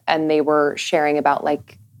women, and they were sharing about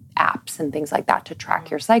apps and things like that to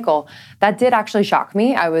track your cycle. That did actually shock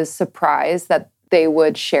me. I was surprised that they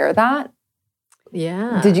would share that.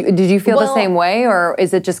 Yeah. Did you feel the same way, or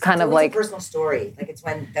is it just kind of a personal story? It's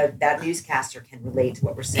when that newscaster can relate to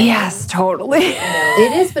what we're saying. Yes, totally.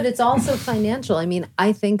 It is, but it's also financial. I mean,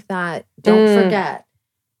 I think that don't forget,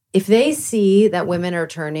 if they see that women are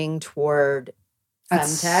turning toward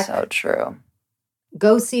femtech, so true.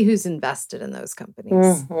 Go see who's invested in those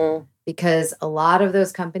companies. Because a lot of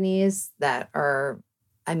those companies that are,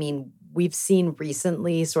 we've seen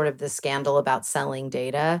recently sort of the scandal about selling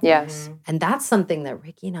data. Yes. And that's something that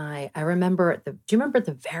Ricky and I remember do you remember at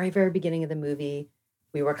the very, very beginning of the movie,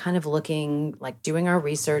 we were kind of looking, doing our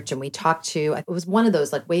research, and we talked to, it was one of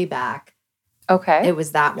those way back. Okay. It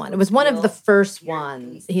was that one. It was one of the first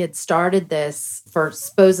ones. He had started this for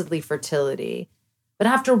supposedly fertility. But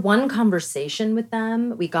after one conversation with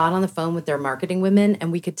them, we got on the phone with their marketing women,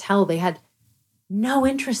 and we could tell they had no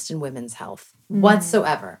interest in women's health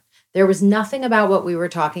whatsoever. There was nothing about what we were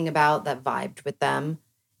talking about that vibed with them.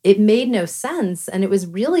 It made no sense. And it was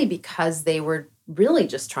really because they were really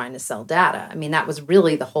just trying to sell data. That was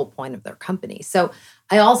really the whole point of their company. So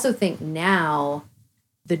I also think now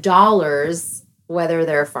the dollars, whether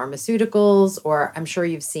they're pharmaceuticals or I'm sure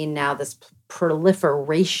you've seen now this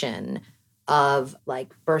proliferation of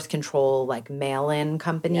birth control, mail-in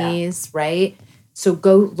companies, right? So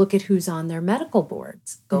go look at who's on their medical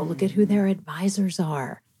boards. Go look at who their advisors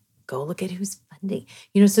are. Go look at who's funding.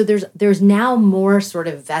 So there's now more sort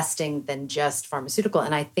of vesting than just pharmaceutical.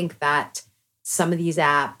 And I think that some of these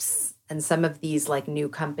apps and some of these new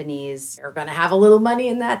companies are going to have a little money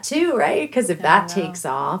in that too, right? Because if that takes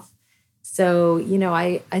off. So,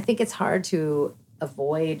 I think it's hard to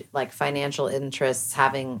avoid financial interests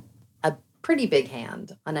having a pretty big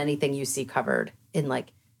hand on anything you see covered in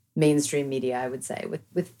mainstream media, I would say,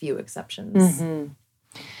 with few exceptions.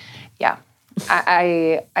 Yeah.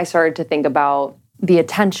 I started to think about the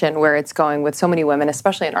attention where it's going with so many women,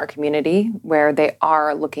 especially in our community, where they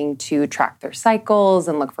are looking to track their cycles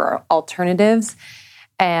and look for alternatives.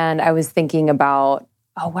 And I was thinking about,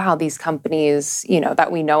 oh, wow, these companies,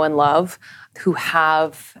 that we know and love who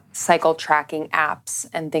have cycle tracking apps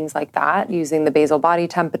and things like that using the basal body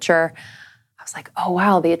temperature. I was like, oh,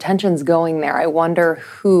 wow, the attention's going there. I wonder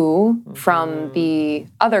who from the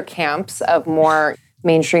other camps of more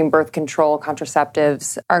mainstream birth control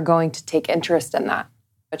contraceptives are going to take interest in that.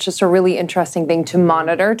 It's just a really interesting thing to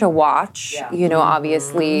monitor, to watch.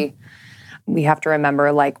 Obviously, we have to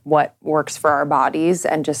remember what works for our bodies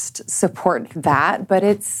and just support that. But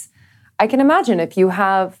I can imagine if you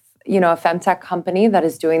have, a femtech company that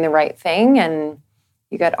is doing the right thing and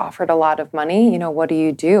you get offered a lot of money, what do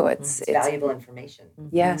you do? It's valuable information.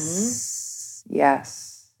 Yes.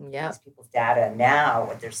 Yes. Yeah. These people's data now,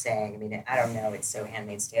 what they're saying. I mean, I don't know. It's so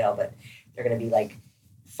Handmaid's Tale, but they're going to be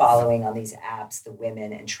following on these apps the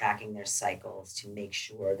women and tracking their cycles to make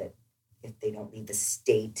sure that if they don't leave the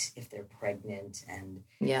state, if they're pregnant, and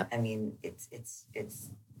I mean, it's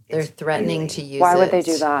they're threatening to use. Why would they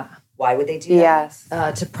do that? Why would they do that?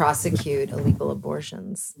 Yes, to prosecute illegal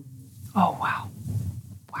abortions. Oh wow.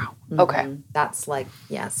 Okay, that's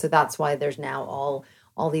so that's why there's now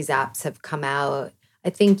all these apps have come out. I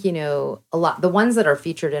think a lot the ones that are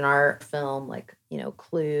featured in our film,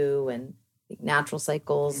 Clue and Natural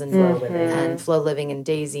Cycles and Flow Living and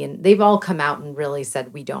Daisy, and they've all come out and really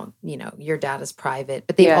said we don't, your data's private,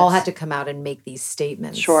 but they've all had to come out and make these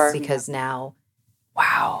statements, because now,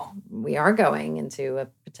 wow, we are going into a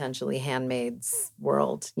potentially handmaid's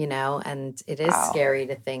world, and it is scary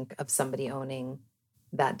to think of somebody owning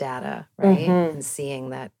that data, right? And seeing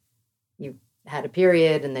that you had a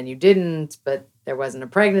period and then you didn't, but there wasn't a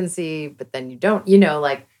pregnancy, but then you don't,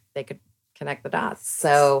 they could connect the dots.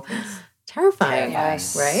 So terrifying,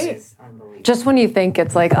 right? Just when you think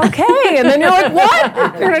it's okay, and then you're like, what?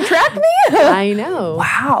 You're going to track me? I know.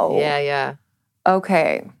 Wow. Yeah.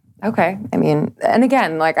 Okay. I mean, and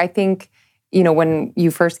again, I think, when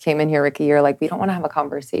you first came in here, Ricky, you're like, we don't want to have a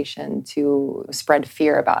conversation to spread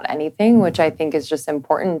fear about anything, which I think is just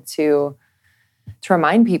important to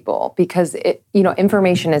remind people, because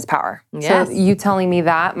information is power. Yes. So you telling me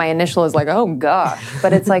that, my initial is oh gosh,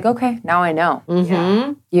 but it's okay, now I know,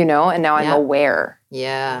 and now I'm aware.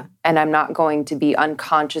 Yeah. And I'm not going to be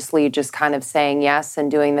unconsciously just kind of saying yes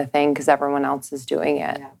and doing the thing because everyone else is doing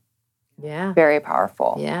it. Yeah. Very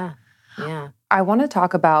powerful. Yeah. I want to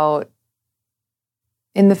talk about,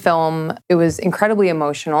 in the film, it was incredibly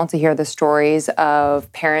emotional to hear the stories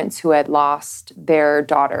of parents who had lost their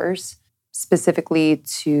daughters, specifically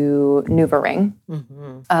to NuvaRing.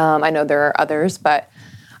 I know there are others, but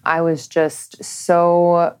I was just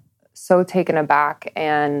so taken aback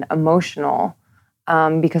and emotional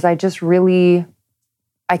because I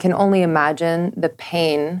can only imagine the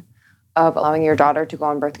pain of allowing your daughter to go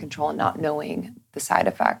on birth control and not knowing the side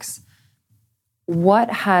effects. What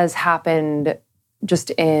has happened just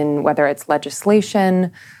in, whether it's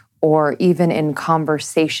legislation or even in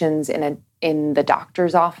conversations in the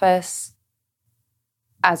doctor's office,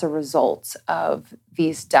 as a result of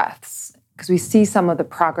these deaths? Because we see some of the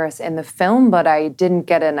progress in the film, but I didn't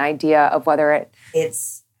get an idea of whether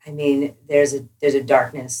there's a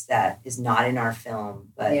darkness that is not in our film.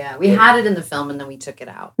 But we had it in the film and then we took it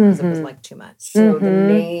out because it was too much. So the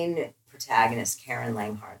main protagonist, Karen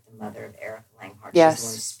Langhart, the mother of Erica Langhart, she's the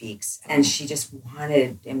one who speaks. And she just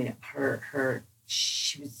wanted,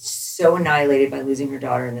 she was so annihilated by losing her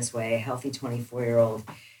daughter in this way, a healthy 24-year-old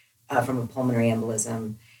from a pulmonary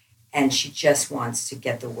embolism. And she just wants to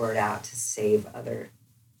get the word out to save other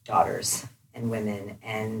daughters and women.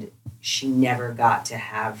 And she never got to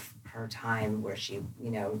have her time where she,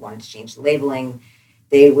 wanted to change the labeling.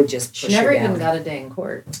 They would just push her down. She never even got a day in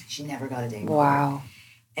court. She never got a day in court. Wow.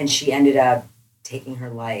 And she ended up taking her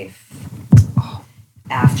life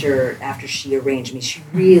after she arranged me. She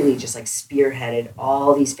really just spearheaded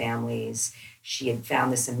all these families. She had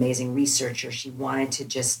found this amazing researcher. She wanted to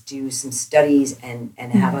just do some studies and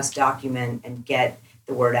have us document and get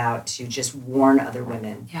the word out to just warn other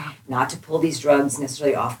women. Yeah. Not to pull these drugs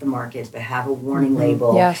necessarily off the market, but have a warning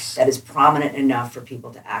label that is prominent enough for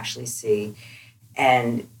people to actually see.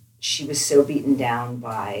 And she was so beaten down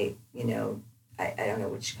by, I don't know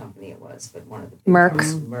which company it was, but one of the big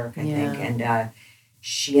Merck, I think. And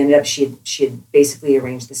she ended up, she had basically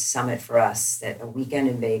arranged this summit for us, that a weekend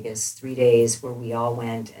in Vegas, 3 days, where we all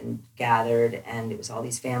went and gathered, and it was all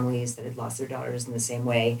these families that had lost their daughters in the same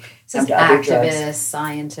way. Some to other drugs. Activists,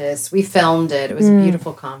 scientists. We filmed it. It was a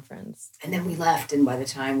beautiful conference. And then we left, and by the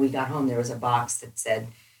time we got home, there was a box that said,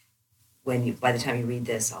 by the time you read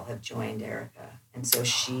this, I'll have joined Erica. And so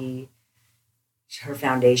her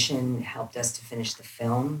foundation helped us to finish the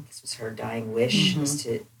film. This was her dying wish, was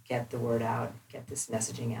to get the word out, get this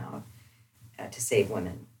messaging out, to save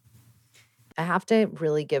women. I have to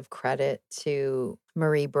really give credit to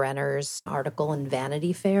Marie Brenner's article in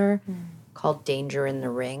Vanity Fair called Danger in the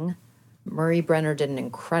Ring. Marie Brenner did an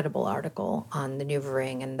incredible article on the Nuva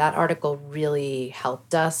Ring, and that article really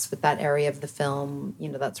helped us with that area of the film. You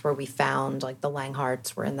know, that's where we found, like, the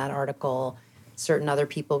Langharts were in that article. Certain other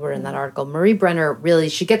people were in that article. Marie Brenner really,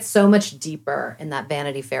 she gets so much deeper in that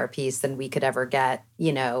Vanity Fair piece than we could ever get,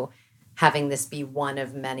 you know, having this be one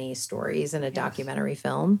of many stories in a documentary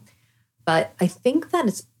film. But I think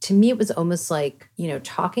that to me, it was almost like, you know,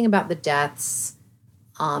 talking about the deaths.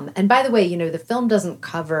 And by the way, you know, the film doesn't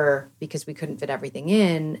cover, because we couldn't fit everything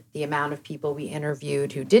in, the amount of people we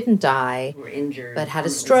interviewed who didn't die, who were injured, but had a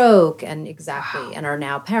stroke and and are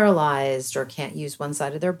now paralyzed or can't use one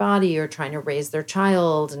side of their body, or trying to raise their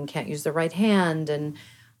child and can't use their right hand, and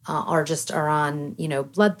are on, you know,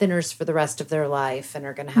 blood thinners for the rest of their life and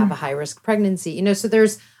are going to have a high risk pregnancy. You know, so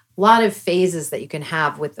there's a lot of phases that you can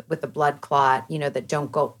have with a blood clot, you know, that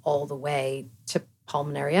don't go all the way to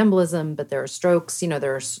pulmonary embolism, but there are strokes, you know,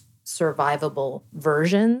 there are survivable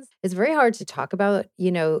versions. It's very hard to talk about,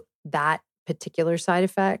 you know, that particular side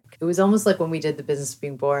effect. It was almost like when we did The Business of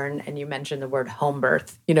Being Born and you mentioned the word home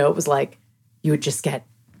birth, you know, it was like you would just get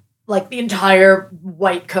like the entire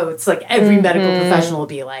white coats, like every medical professional will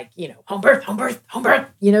be like, you know, home birth,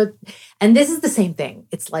 you know, and this is the same thing.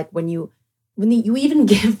 It's like when you even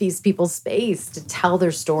give these people space to tell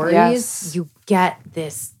their stories, you get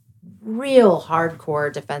this real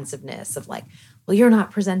hardcore defensiveness of like, well, you're not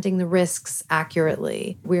presenting the risks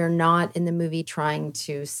accurately. We're not in the movie trying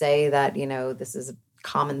to say that, you know, this is a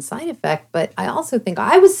common side effect. But I also think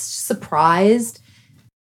I was surprised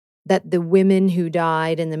that the women who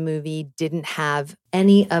died in the movie didn't have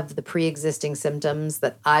any of the pre-existing symptoms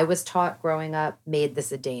that I was taught growing up made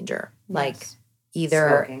this a danger. Yes. Like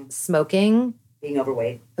either smoking, being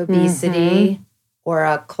overweight, obesity, or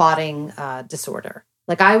a clotting disorder.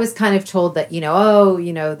 Like I was kind of told that, you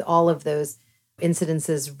know, all of those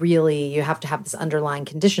incidences really, you have to have this underlying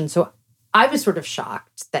condition. So I was sort of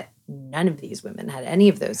shocked that none of these women had any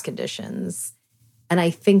of those conditions. And I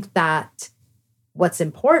think that what's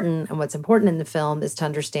important in the film is to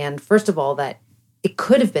understand, first of all, that it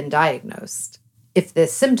could have been diagnosed. If the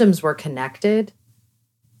symptoms were connected,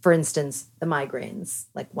 for instance, the migraines,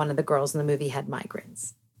 like one of the girls in the movie had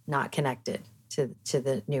migraines, not connected to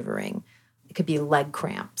the Nuva Ring. It could be leg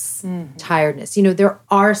cramps, tiredness. You know, there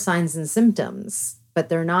are signs and symptoms, but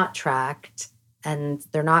they're not tracked and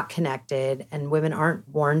they're not connected and women aren't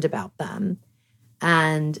warned about them.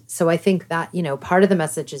 And so I think that, you know, part of the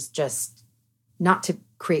message is just not to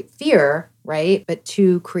create fear, right? But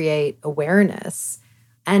to create awareness.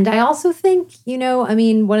 And I also think, you know, I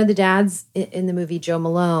mean, one of the dads in the movie, Joe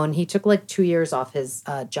Malone, he took like 2 years off his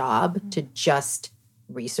job to just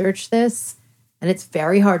research this. And it's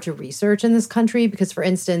very hard to research in this country because, for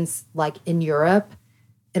instance, like in Europe,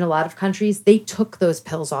 in a lot of countries, they took those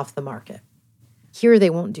pills off the market. Here, they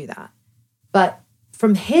won't do that. But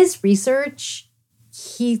from his research,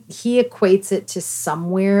 he equates it to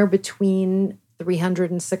somewhere between 300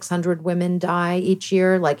 and 600 women die each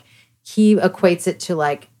year. Like he equates it to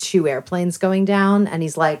like 2 airplanes going down. And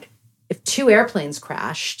he's like, if 2 airplanes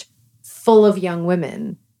crashed full of young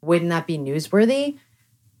women, wouldn't that be newsworthy?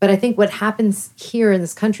 But I think what happens here in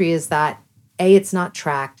this country is that, A, it's not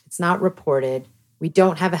tracked, it's not reported. We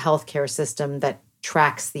don't have a healthcare system that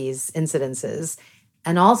tracks these incidences.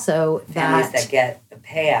 And also families that get the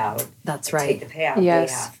payout. That's right. Take the payout, they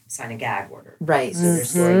have to sign a gag order. Right. So their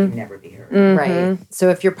story can never be heard. Right. So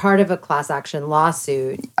if you're part of a class action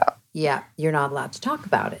lawsuit, yeah, you're not allowed to talk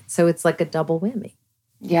about it. So it's like a double whammy.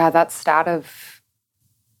 Yeah, that stat of,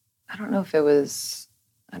 I don't know if it was,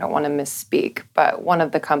 I don't want to misspeak, but one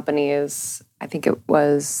of the companies, I think it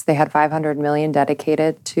was, they had $500 million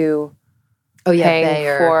dedicated to paying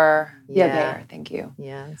Bayer. for, Bayer, thank you.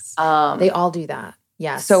 Yes. They all do that.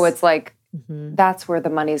 Yes. So it's like, that's where the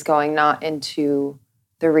money's going, not into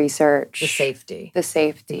the research. The safety.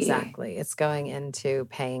 Exactly. It's going into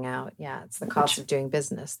paying out. Yeah, it's the cost of doing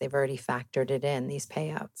business. They've already factored it in, these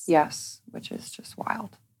payouts. Yes, which is just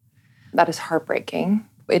wild. That is heartbreaking.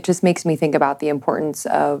 It just makes me think about the importance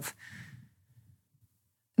of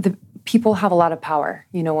the people have a lot of power,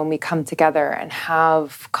 you know, when we come together and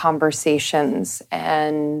have conversations.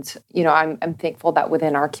 And, you know, I'm thankful that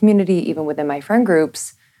within our community, even within my friend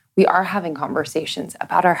groups, we are having conversations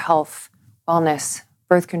about our health, wellness.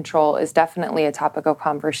 Birth control is definitely a topic of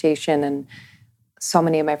conversation. And so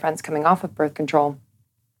many of my friends coming off of birth control.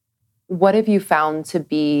 What have you found to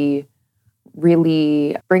be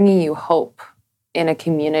really bringing you hope in a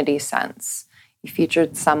community sense? You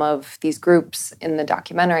featured some of these groups in the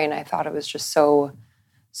documentary, and I thought it was just so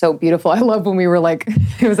beautiful. I love when we were like,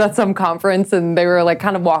 it was at some conference and they were like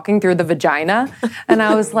kind of walking through the vagina. And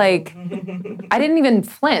I was like, I didn't even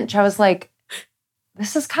flinch. I was like,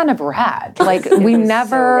 this is kind of rad. Like we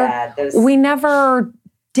never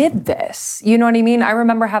did this. You know what I mean? I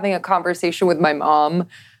remember having a conversation with my mom.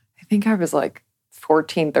 I think I was like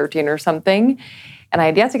 14, 13 or something. And I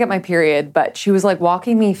had yet to get my period, but she was like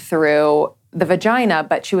walking me through the vagina,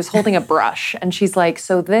 but she was holding a brush. And she's like,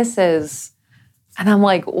 so this is... And I'm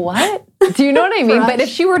like, what? Do you know what I mean? But if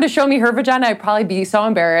she were to show me her vagina, I'd probably be so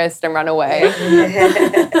embarrassed and run away.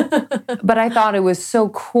 But I thought it was so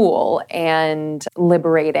cool and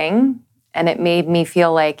liberating. And it made me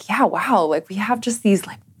feel like, yeah, wow, like we have just these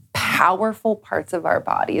like powerful parts of our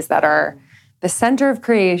bodies that are the center of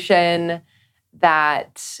creation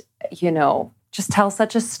that, you know, just tell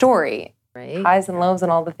such a story. Right. Highs and lows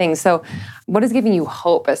and all the things. So what is giving you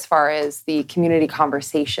hope as far as the community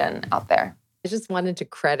conversation out there? I just wanted to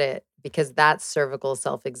credit, because that cervical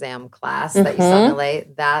self-exam class that you saw in LA,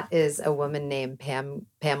 that is a woman named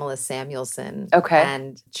Pamela Samuelson. Okay.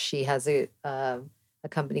 And she has a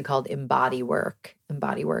company called Embody Work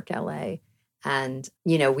LA. And,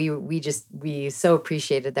 you know, we so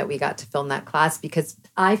appreciated that we got to film that class, because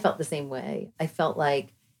I felt the same way. I felt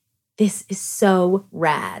like, this is so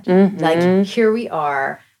rad. Like, here we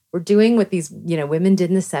are. We're doing what these, you know, women did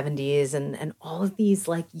in the 70s, and all of these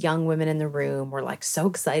like young women in the room were like so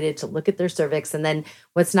excited to look at their cervix. And then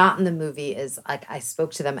what's not in the movie is like, I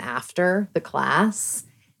spoke to them after the class,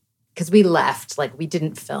 because we left, like we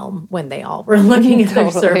didn't film when they all were looking at their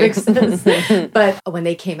cervixes. But when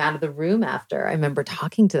they came out of the room after, I remember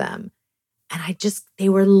talking to them, and they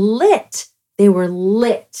were lit. They were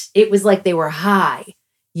lit. It was like they were high,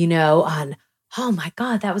 you know, on, oh my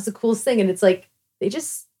God, that was the coolest thing. And it's like, they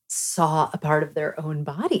just saw a part of their own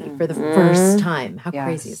body for the first time. How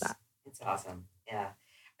crazy is that? It's awesome. Yeah.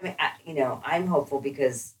 I mean, I'm hopeful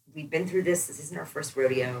because we've been through this. This isn't our first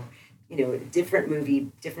rodeo. You know, different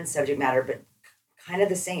movie, different subject matter, but kind of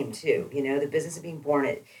the same too. You know, the business of being born,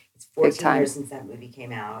 it's 14 years since that movie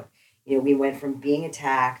came out. You know, we went from being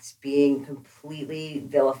attacked, being completely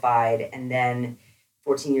vilified, and then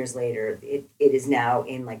 14 years later, it is now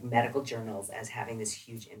in like medical journals as having this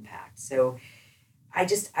huge impact. So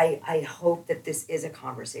I hope that this is a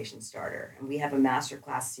conversation starter. And we have a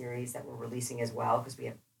masterclass series that we're releasing as well, because we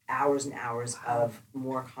have hours and hours of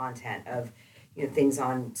more content of, you know, things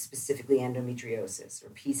on specifically endometriosis or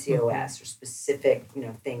PCOS or specific, you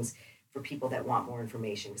know, things for people that want more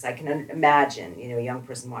information. Because I can imagine, you know, a young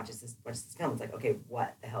person watches this film. It's like, okay,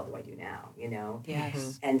 what the hell do I do now? You know?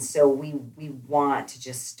 Yes. And so we want to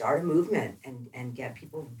just start a movement and get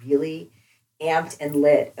people really amped and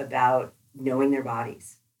lit about knowing their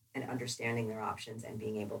bodies and understanding their options and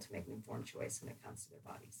being able to make an informed choice when it comes to their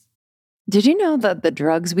bodies. Did you know that the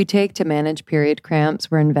drugs we take to manage period cramps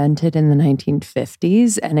were invented in the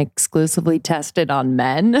 1950s and exclusively tested on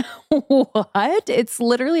men? What? It's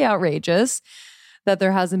literally outrageous that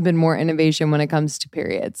there hasn't been more innovation when it comes to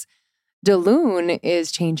periods. Daloon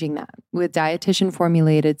is changing that with dietitian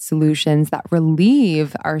formulated solutions that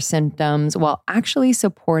relieve our symptoms while actually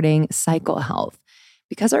supporting cycle health.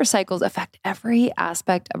 Because our cycles affect every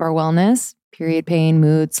aspect of our wellness, period pain,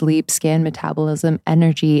 mood, sleep, skin, metabolism,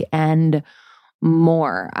 energy, and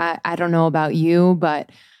more. I don't know about you,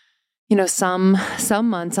 but you know, some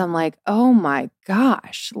months I'm like, oh my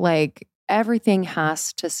gosh, like everything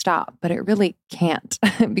has to stop, but it really can't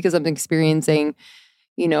because I'm experiencing,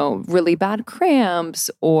 you know, really bad cramps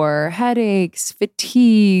or headaches,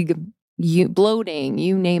 fatigue, bloating,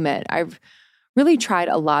 you name it. I've really tried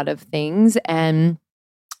a lot of things, and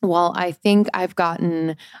while I think I've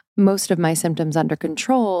gotten most of my symptoms under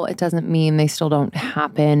control, it doesn't mean they still don't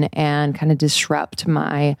happen and kind of disrupt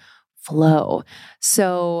my flow.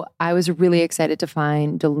 So I was really excited to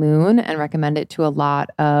find Daloon and recommend it to a lot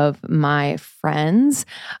of my friends,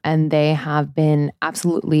 and they have been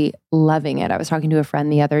absolutely loving it. I was talking to a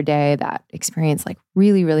friend the other day that experienced like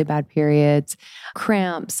really, really bad periods,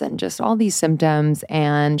 cramps, and just all these symptoms,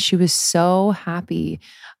 and she was so happy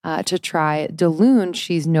to try Daloon.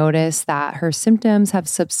 She's noticed that her symptoms have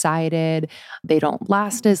subsided. They don't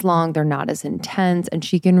last as long. They're not as intense, and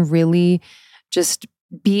she can really just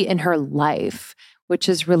be in her life, which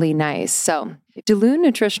is really nice. So Daloon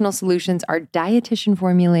nutritional solutions are dietitian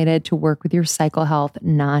formulated to work with your cycle health,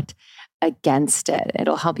 not against it.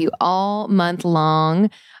 It'll help you all month long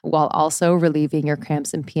while also relieving your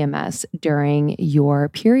cramps and PMS during your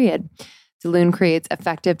period. Delune creates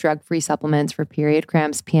effective drug-free supplements for period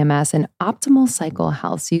cramps, PMS, and optimal cycle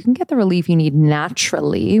health. So you can get the relief you need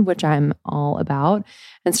naturally, which I'm all about,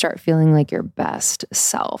 and start feeling like your best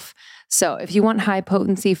self. So if you want high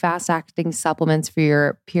potency, fast-acting supplements for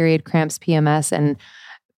your period cramps, PMS, and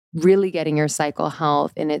really getting your cycle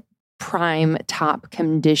health in its prime top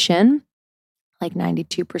condition, like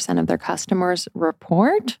 92% of their customers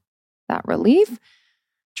report that relief,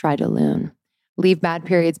 try Delune. Leave bad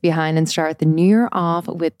periods behind and start the new year off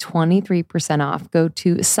with 23% off. Go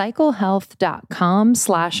to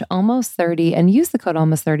cyclehealth.com/almost30 and use the code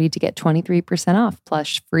almost30 to get 23% off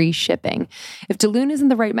plus free shipping. If Delune isn't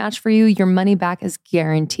the right match for you, your money back is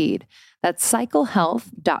guaranteed. That's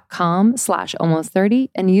cyclehealth.com/almost30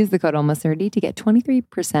 and use the code almost30 to get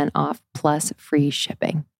 23% off plus free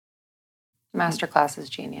shipping. Masterclass is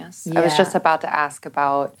genius. Yeah. I was just about to ask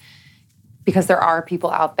about, because there are people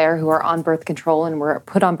out there who are on birth control and were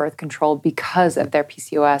put on birth control because of their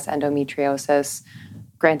PCOS, endometriosis.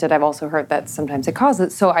 Granted, I've also heard that sometimes it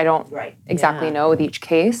causes, so I don't exactly know with each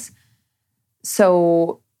case.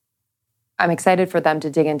 So I'm excited for them to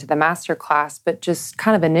dig into the masterclass, but just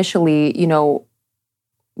kind of initially,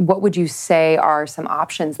 what would you say are some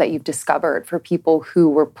options that you've discovered for people who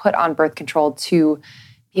were put on birth control to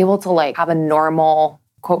be able to have a normal,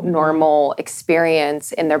 quote, normal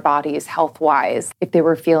experience in their bodies health-wise if they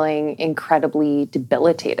were feeling incredibly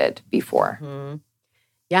debilitated before? Mm-hmm.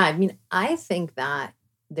 Yeah, I mean, I think that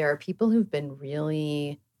there are people who've been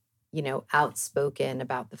really, outspoken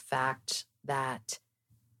about the fact that,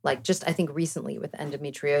 just I think recently with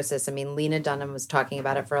endometriosis, I mean, Lena Dunham was talking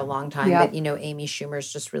about it for a long time, but, Amy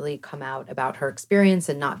Schumer's just really come out about her experience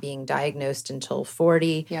and not being diagnosed until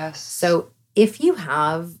 40. Yes. So if you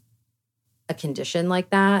have a condition like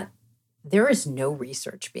that, there is no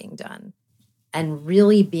research being done. And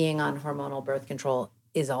really being on hormonal birth control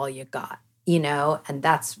is all you got, and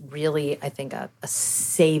that's really, I think, a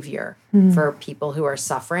savior for people who are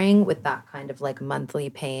suffering with that kind of monthly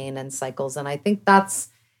pain and cycles. And I think that's,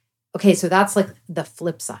 okay, so that's the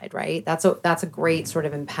flip side, right? That's a great sort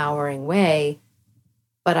of empowering way.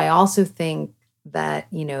 But I also think that,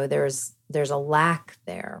 there's a lack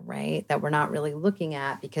there, right? That we're not really looking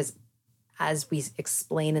at because, as we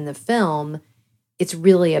explain in the film, it's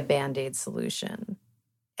really a Band-Aid solution.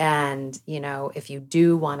 And, if you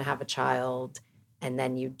do want to have a child and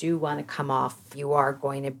then you do want to come off, you are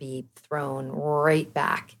going to be thrown right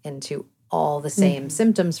back into all the same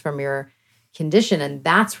symptoms from your condition. And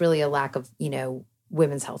that's really a lack of,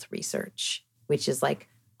 women's health research, which is a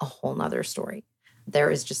whole nother story. There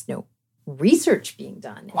is just no research being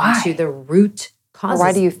done into the root causes.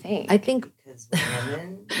 Why do you think? I think because we're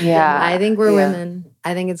women. I think we're women.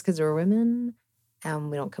 I think it's because we're women and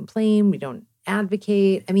we don't complain. We don't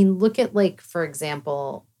advocate. I mean, look at for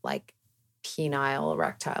example, penile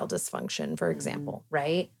erectile dysfunction, for example,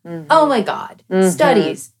 right? Mm-hmm. Oh my God. Mm-hmm.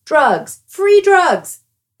 Studies, drugs, free drugs,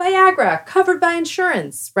 Viagra, covered by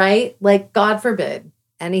insurance, right? God forbid,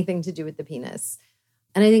 anything to do with the penis.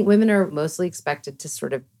 And I think women are mostly expected to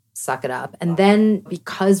sort of suck it up. And then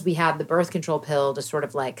because we have the birth control pill to sort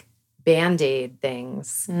of Band-Aid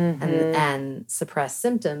things and suppress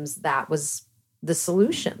symptoms, that was the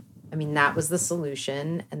solution. I mean, that was the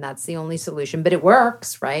solution, and that's the only solution. But it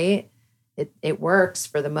works, right? It works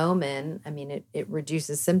for the moment. I mean, it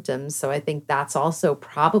reduces symptoms. So I think that's also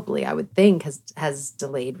probably, I would think, has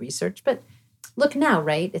delayed research. But look now,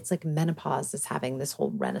 right? It's menopause is having this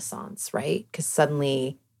whole renaissance, right? Because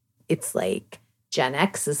suddenly it's Gen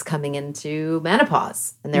X is coming into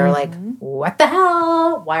menopause. And they're what the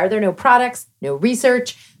hell? Why are there no products, no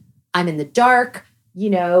research? I'm in the dark.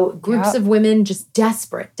 Groups of women just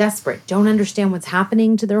desperate, don't understand what's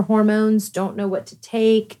happening to their hormones, don't know what to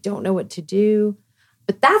take, don't know what to do.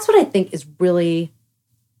 But that's what I think is really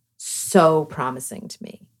so promising to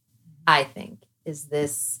me, I think, is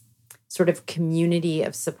this sort of community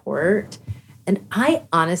of support. And I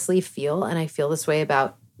honestly feel, and I feel this way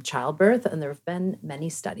about childbirth, and there have been many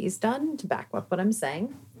studies done to back up what I'm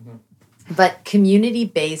saying, but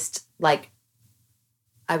community-based,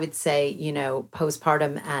 I would say,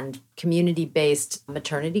 postpartum and community-based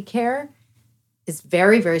maternity care is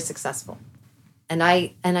very, very successful. And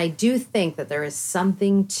I do think that there is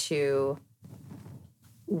something to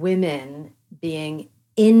women being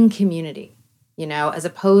in community, as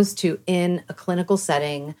opposed to in a clinical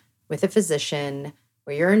setting with a physician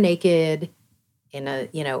where you're naked in a,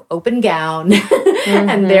 open gown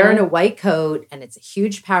and they're in a white coat, and it's a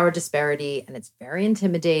huge power disparity and it's very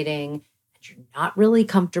intimidating. you're not really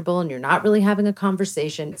comfortable and you're not really having a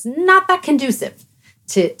conversation, it's not that conducive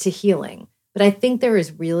to healing. But I think there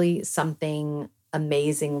is really something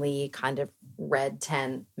amazingly kind of red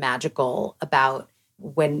tent magical about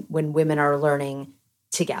when women are learning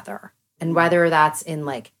together. And whether that's in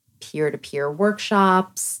like peer-to-peer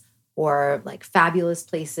workshops or like fabulous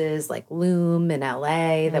places like Loom in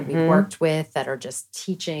LA that we've worked with that are just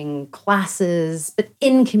teaching classes, but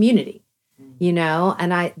in community, you know?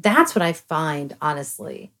 And that's what I find,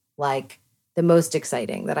 honestly, like the most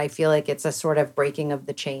exciting, that I feel like it's a sort of breaking of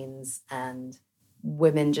the chains and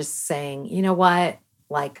women just saying, you know what,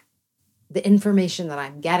 like the information that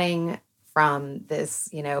I'm getting from this,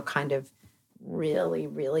 you know, kind of really,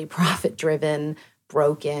 really profit-driven,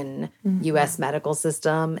 broken US medical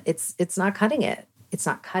system, it's not cutting it. It's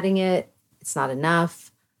not cutting it. It's not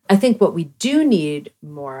enough. I think what we do need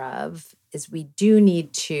more of is we do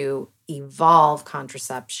need to evolve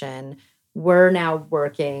contraception. We're now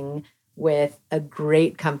working with a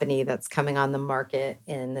great company that's coming on the market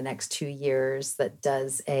in the next 2 years that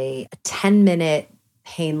does a 10-minute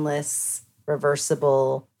painless,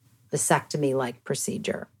 reversible vasectomy-like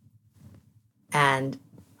procedure. And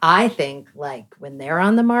I think like when they're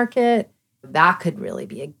on the market, that could really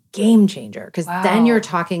be a game changer, because then you're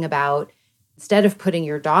talking about, instead of putting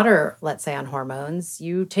your daughter, let's say, on hormones,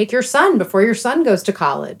 you take your son before your son goes to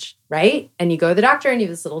college, right? And you go to the doctor and you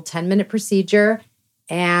have this little 10-minute procedure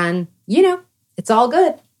and, you know, it's all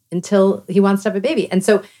good until he wants to have a baby. And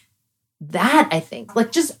so that, I think,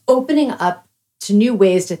 like just opening up to new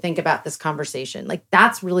ways to think about this conversation, like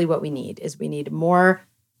that's really what we need, is we need more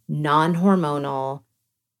non-hormonal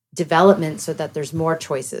development so that there's more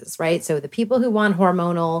choices, right? So the people who want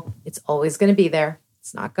hormonal, it's always going to be there.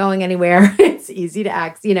 It's not going anywhere. It's easy to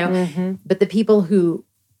access, you know, but the people who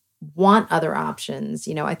want other options,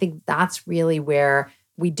 you know, I think that's really where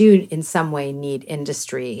we do in some way need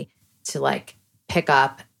industry to like pick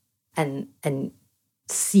up and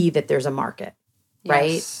see that there's a market,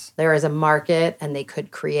 right? Yes. There is a market and they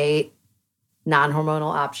could create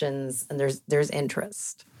non-hormonal options and there's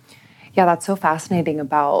interest. Yeah, that's so fascinating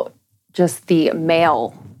about just the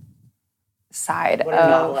male side What a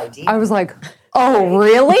novel idea. I was like, oh,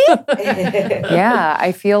 really? Yeah,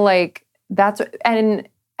 I feel like that's, and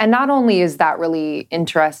not only is that really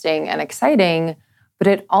interesting and exciting, but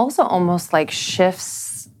it also almost like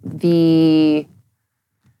shifts the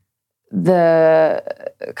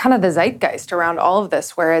kind of the zeitgeist around all of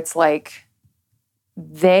this, where it's like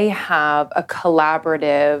they have a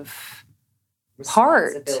collaborative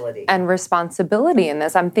part and responsibility in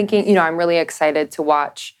this. I'm thinking, you know, I'm really excited to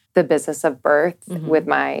watch The Business of Birth with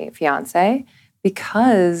my fiance,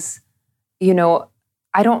 because, you know,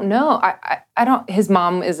 I don't know. I don't, his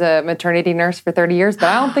mom is a maternity nurse for 30 years, but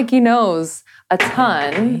I don't think he knows a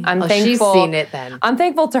ton. I'm thankful. She's seen it then. I'm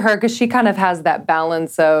thankful to her because she kind of has that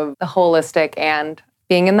balance of the holistic and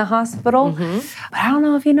being in the hospital. But I don't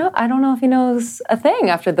know if he knows a thing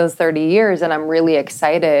after those 30 years. And I'm really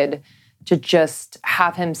excited to just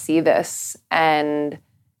have him see this and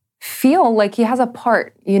feel like he has a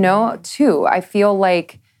part, you know, too. I feel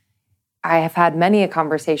like I have had many a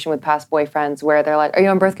conversation with past boyfriends where they're like, are you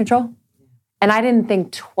on birth control? And I didn't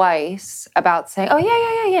think twice about saying, oh,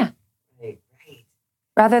 yeah. Right.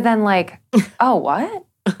 Rather than like, oh, what?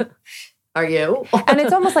 Are you? And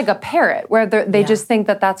it's almost like a parrot where they just think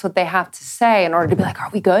that that's what they have to say in order to be like,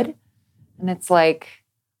 are we good? And it's like,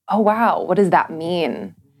 oh, wow, what does that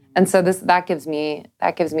mean? And so that gives me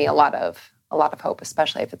a lot of hope,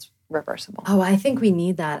 especially if it's reversible. Oh, I think we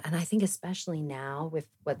need that. And I think especially now with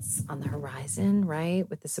what's on the horizon, right?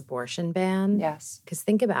 With this abortion ban. Yes. Because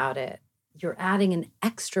think about it. You're adding an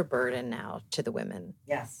extra burden now to the women.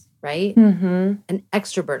 Yes. Right? Mm-hmm. An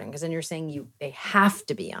extra burden. Because then you're saying they have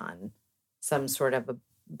to be on some sort of a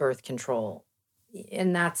birth control.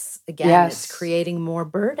 And that's, again, it's creating more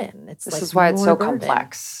burden. This is why it's so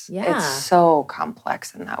complex. Yeah. It's so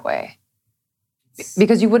complex in that way.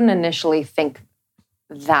 Because you wouldn't initially think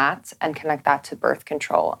that and connect that to birth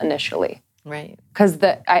control initially. Right. Because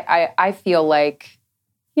I feel like,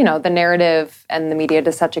 you know, the narrative and the media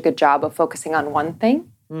does such a good job of focusing on one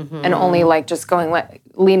thing and only like just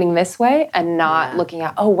leaning this way and not looking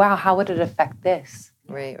at, oh, wow, how would it affect this?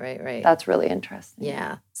 Right. That's really interesting.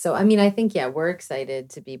 Yeah. So, I mean, I think, we're excited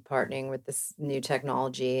to be partnering with this new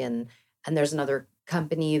technology. And there's another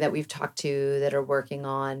company that we've talked to that are working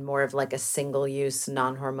on more of like a single-use,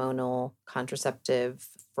 non-hormonal contraceptive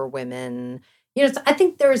for women. You know, I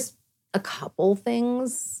think there's a couple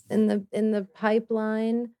things in the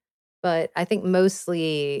pipeline, but I think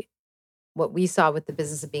mostly what we saw with the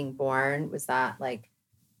Business of Being Born was that, like,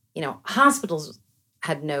 you know, hospitals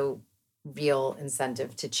had no real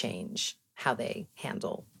incentive to change how they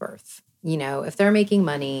handle birth. You know, if they're making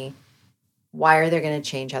money, why are they going to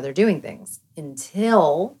change how they're doing things?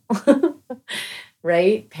 Until,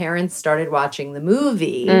 right, parents started watching the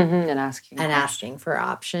movie and asking for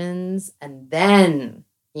options, and then,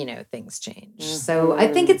 you know, things change. So I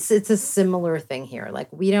think it's a similar thing here. Like,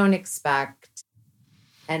 we don't expect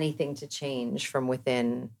anything to change from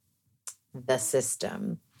within the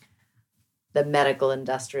system, the medical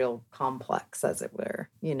industrial complex, as it were.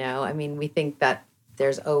 You know, I mean, we think that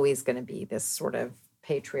there's always going to be this sort of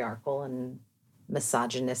patriarchal and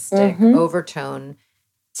misogynistic overtone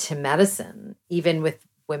to medicine, even with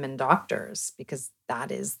women doctors, because that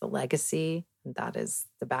is the legacy and that is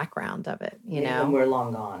the background of it, you know. When we're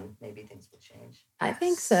long gone, maybe things will change. I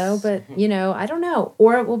think so, but, you know, I don't know.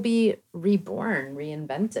 Or it will be reborn,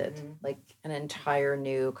 reinvented, like an entire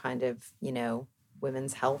new kind of, you know,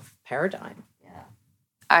 women's health paradigm. Yeah.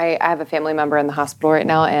 I have a family member in the hospital right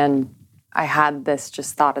now, and I had this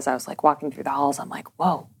just thought as I was like walking through the halls. I'm like,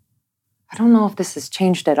 whoa, I don't know if this has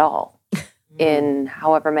changed at all in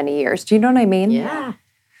however many years. Do you know what I mean? Yeah.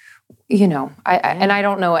 You know, and I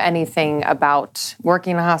don't know anything about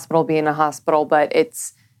working in a hospital, being in a hospital, but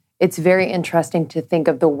it's very interesting to think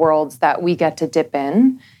of the worlds that we get to dip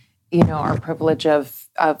in. You know, our privilege of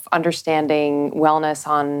understanding wellness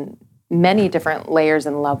on many different layers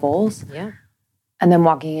and levels. Yeah. And then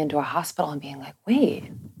walking into a hospital and being like, wait.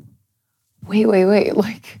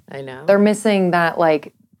 Like, I know. They're missing that,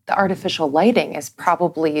 like, the artificial lighting is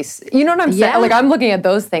probably, you know what I'm saying? Yeah. Like, I'm looking at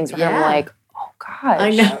those things where I'm like, oh, gosh. I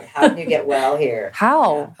know. How can you get well here?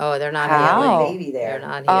 How? Oh, they're not How? healing. Baby there. They're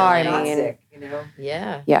not Oh, I healing. Not mean- sick, you know?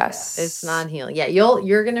 Yeah. Yes. It's not healing. Yeah,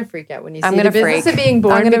 you're gonna freak out when you see I'm the gonna business freak. of being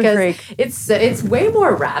born, I'm gonna because freak. it's way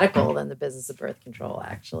more radical than the business of birth control.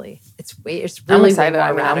 Actually, it's really I'm way excited. more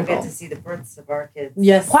I mean, I radical. get to see the births of our kids.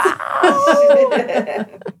 Yes. Wow.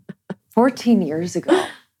 14 years ago.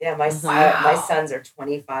 Yeah, my sons are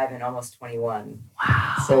 25 and almost 21.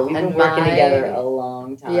 Wow. So we've And been working my- together a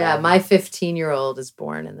long time. Yeah, my 15-year-old is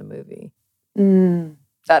born in the movie.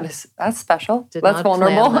 That's special. Did That's not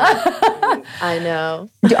vulnerable. plan I know.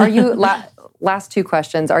 Are you, last two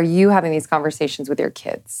questions, are you having these conversations with your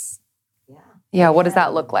kids? Yeah. Yeah, what does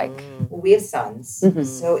that look like? Well, we have sons, Mhm.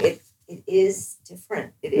 so it is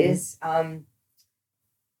different. It is.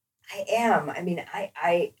 I am. I mean,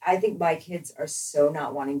 I think my kids are so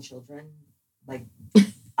not wanting children. Like,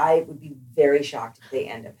 I would be very shocked if they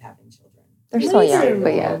end up having children. They're so young,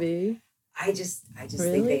 but yeah. I just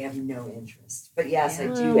Really? think they have no interest. But yes, I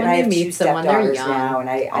Yeah, do, when and I you have meet two someone, they're stepdaughters young. now, and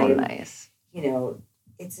I Oh, nice. you know,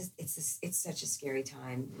 it's such a scary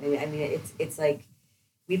time. I mean, it's like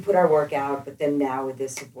we put our work out, but then now with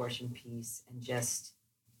this abortion piece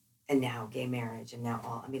and now gay marriage and now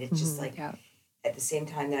all, I mean, it's just like Yeah. at the same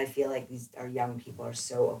time that I feel like our young people are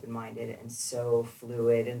so open-minded and so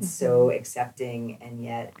fluid and so accepting, and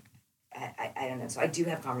yet I don't know. So I do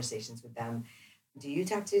have conversations with them. Do you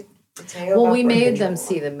talk to Mateo? Well, about we birth made them control?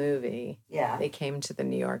 see the movie. Yeah. They came to the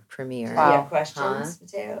New York premiere. Do you Wow. have questions,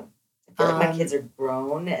 Mateo? I feel like my kids are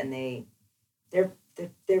grown and they're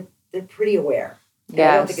pretty aware. And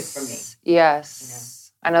I don't think it's from me.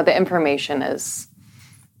 Yes. I know the information is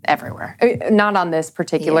everywhere. I mean, not on this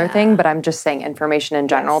particular Yeah. thing, but I'm just saying information in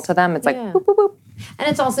general Yes. to them. It's like, Yeah. boop, boop, boop. And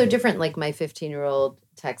it's also different. Like, my 15-year-old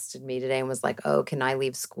texted me today and was like, oh, can I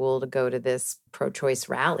leave school to go to this pro-choice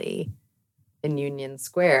rally in Union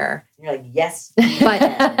Square? And you're like, yes.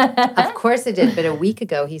 But of course I did. But a week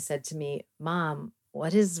ago, he said to me, Mom,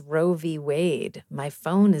 what is Roe v. Wade? My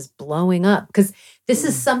phone is blowing up. Because this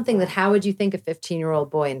is something that, how would you think a 15-year-old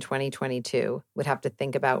boy in 2022 would have to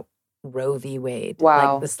think about Roe v. Wade?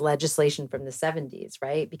 Wow. Like this legislation from the 70s,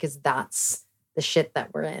 right? Because that's the shit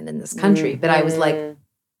that we're in this country. But I was like,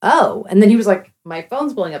 oh. And then he was like, my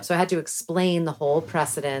phone's blowing up. So I had to explain the whole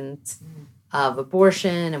precedent of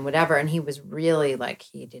abortion and whatever. And he was really like,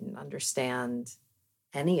 he didn't understand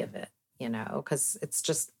any of it, you know, because it's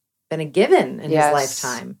just been a given in his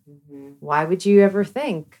lifetime. Mhm. Why would you ever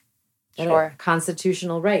think that Sure. a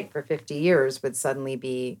constitutional right for 50 years would suddenly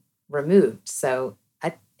be removed? So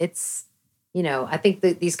it's, you know, I think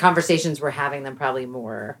that these conversations, we're having them probably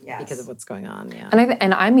more Yes. because of what's going on. Yeah.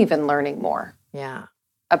 And I'm even learning more Yeah.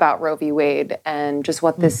 about Roe v. Wade and just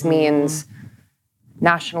what this means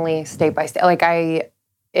nationally, state by state. Like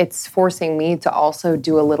it's forcing me to also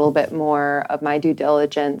do a little bit more of my due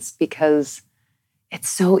diligence, because it's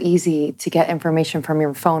so easy to get information from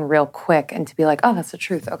your phone real quick and to be like, oh, that's the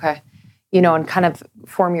truth. Okay. You know, and kind of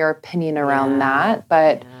form your opinion around that.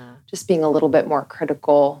 But just being a little bit more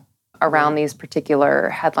critical around these particular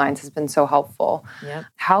headlines has been so helpful. Yep.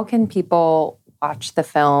 How can people watch the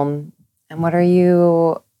film And what are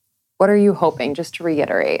you hoping, just to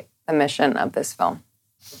reiterate the mission of this film?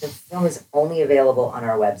 The film is only available on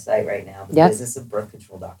our website right now,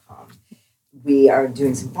 thebusinessofbirthcontrol.com. We are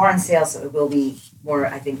doing some foreign sales, so it will be more,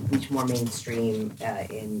 I think, much more mainstream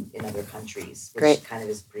in other countries, which kind of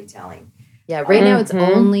is pretty telling. Yeah, right now it's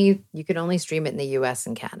you can only stream it in the US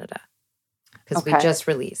and Canada because we just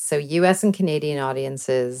released. So US and Canadian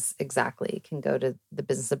audiences can go to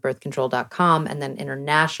thebusinessofbirthcontrol.com, and then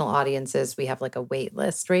international audiences, we have like a wait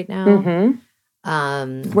list right now.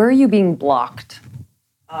 Where are you being blocked?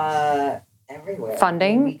 Everywhere.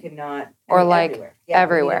 Funding? We could not. Or like everywhere. Yeah,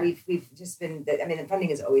 everywhere. We've just been, the funding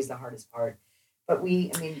is always the hardest part. But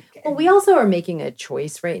we also are making a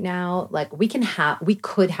choice right now. Like we could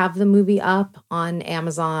have the movie up on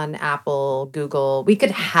Amazon, Apple, Google. We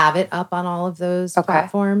could have it up on all of those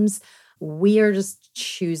platforms. We are just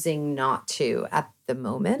choosing not to at the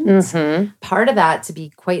moment. Part of that, to be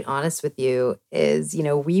quite honest with you, is,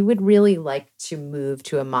 we would really like to move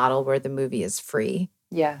to a model where the movie is free.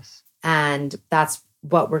 Yes. And that's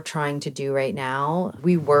what we're trying to do right now.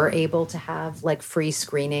 We were able to have like free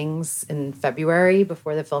screenings in February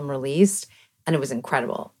before the film released, and it was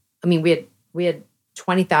incredible. I mean, we had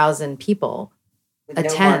 20,000 people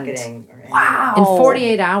attend in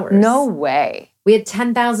 48 hours. No way. We had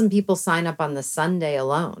 10,000 people sign up on the Sunday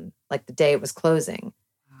alone, like the day it was closing.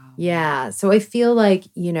 Wow. Yeah. So I feel like,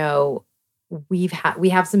 we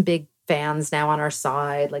have some big fans now on our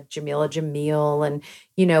side, like Jamila Jamil. And,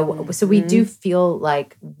 so we do feel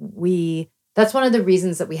like that's one of the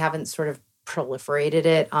reasons that we haven't sort of proliferated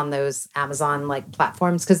it on those Amazon like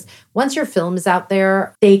platforms. Because once your film is out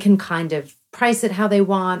there, they can kind of price it how they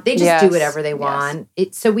want. They just do whatever they want.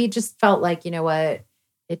 So we just felt like, you know what?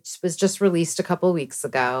 It was just released a couple of weeks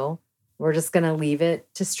ago. We're just going to leave it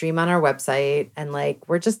to stream on our website. And like,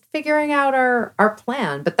 we're just figuring out our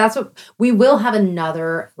plan. But that's what we will have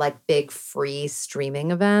another like big free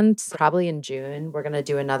streaming event. Probably in June, we're going to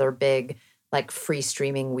do another big like free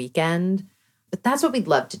streaming weekend. But that's what we'd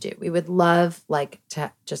love to do. We would love like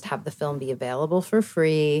to just have the film be available for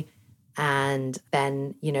free. And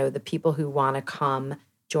then, the people who want to come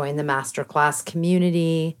join the masterclass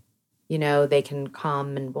community, they can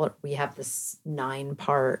come, and we have this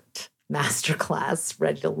 9-part masterclass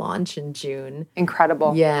ready to launch in June.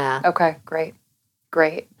 Incredible. Yeah. Okay, great.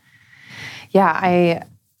 Yeah,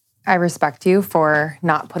 I respect you for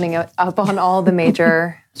not putting it up on all the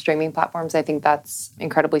major streaming platforms. I think that's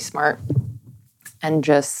incredibly smart and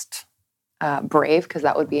just brave, because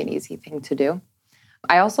that would be an easy thing to do.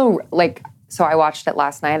 I also so I watched it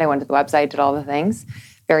last night. I went to the website, did all the things.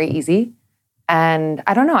 Very easy. And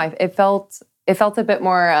I don't know, it felt a bit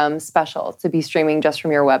more special to be streaming just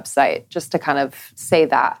from your website, just to kind of say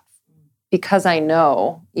that. Because I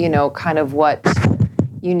know, kind of what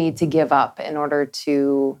you need to give up in order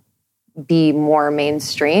to be more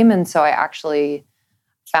mainstream. And so I actually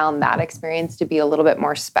found that experience to be a little bit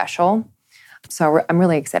more special. So I'm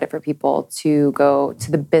really excited for people to go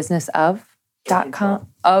to thebusinessofbirthcontrol.com,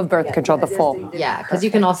 of birth control, the full. Yeah, because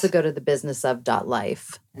you can also go to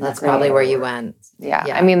thebusinessoflife. That's probably where you went. Yeah.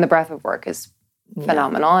 I mean, the breadth of work is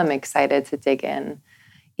phenomenal. I'm excited to dig in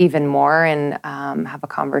even more and have a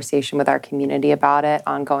conversation with our community about it,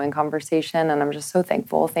 ongoing conversation. And I'm just so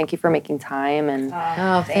thankful. Thank you for making time. And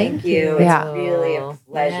thank you. It's really a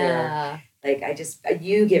pleasure. Yeah. Like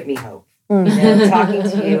you give me hope. Talking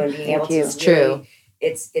to you and being able to. It's true.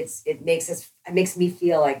 It makes me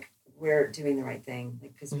feel like we're doing the right thing.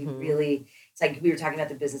 Like, because we really, it's like we were talking about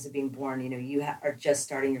the business of being born. You are just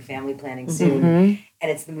starting your family planning soon. And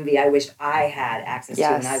it's the movie I wish I had access to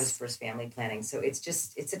when I was first family planning. So it's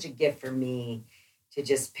such a gift for me to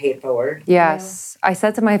just pay it forward. Yes. I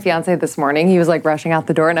said to my fiance this morning, he was like rushing out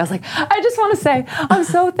the door, and I was like, I just want to say, I'm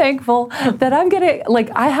so thankful that I'm getting,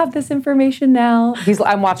 I have this information now.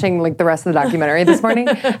 I'm watching the rest of the documentary this morning.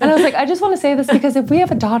 And I was like, I just want to say this because if we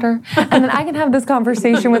have a daughter, and then I can have this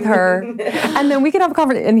conversation with her, and then we can have a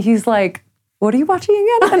conversation. And he's like, what are you watching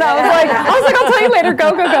again? And I was like, I'll tell you later.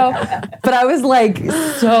 Go. But I was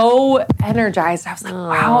so energized. I was like,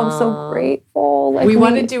 wow, I'm so grateful. We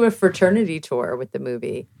want to do a fraternity tour with the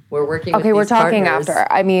movie. We're working with we're talking partners.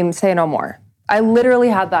 after. I mean, say no more. I literally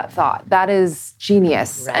had that thought. That is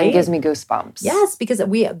genius. Right? And gives me goosebumps. Yes, because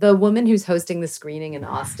the woman who's hosting the screening in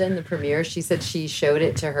Austin, the premiere, she said she showed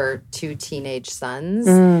it to her 2 teenage sons.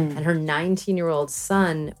 And her 19-year-old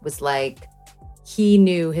son was like, he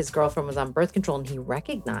knew his girlfriend was on birth control, and he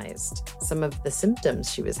recognized some of the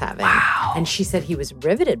symptoms she was having. Wow. And she said he was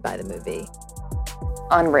riveted by the movie.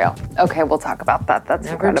 Unreal. Okay, we'll talk about that. That's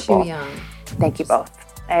Never incredible. Too young. Thank you both.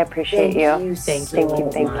 I appreciate you. Thank you.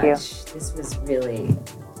 Thank you. This was really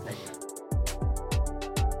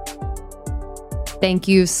Thank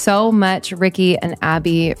you so much, Rikki and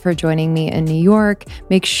Abby, for joining me in New York.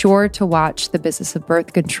 Make sure to watch The Business of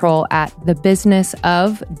Birth Control at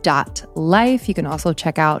thebusinessof.life. You can also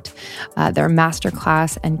check out their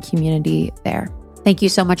masterclass and community there. Thank you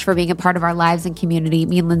so much for being a part of our lives and community.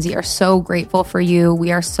 Me and Lindsay are so grateful for you.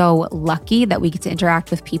 We are so lucky that we get to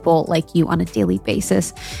interact with people like you on a daily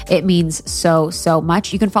basis. It means so, so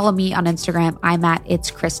much. You can follow me on Instagram. I'm at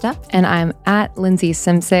It's Krista. And I'm at Lindsay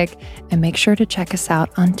Simcik. And make sure to check us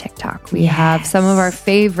out on TikTok. We have some of our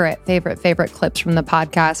favorite clips from the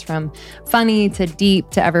podcast, from funny to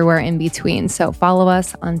deep to everywhere in between. So follow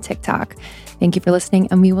us on TikTok. Thank you for listening,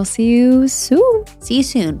 and we will see you soon. See you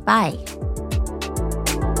soon. Bye.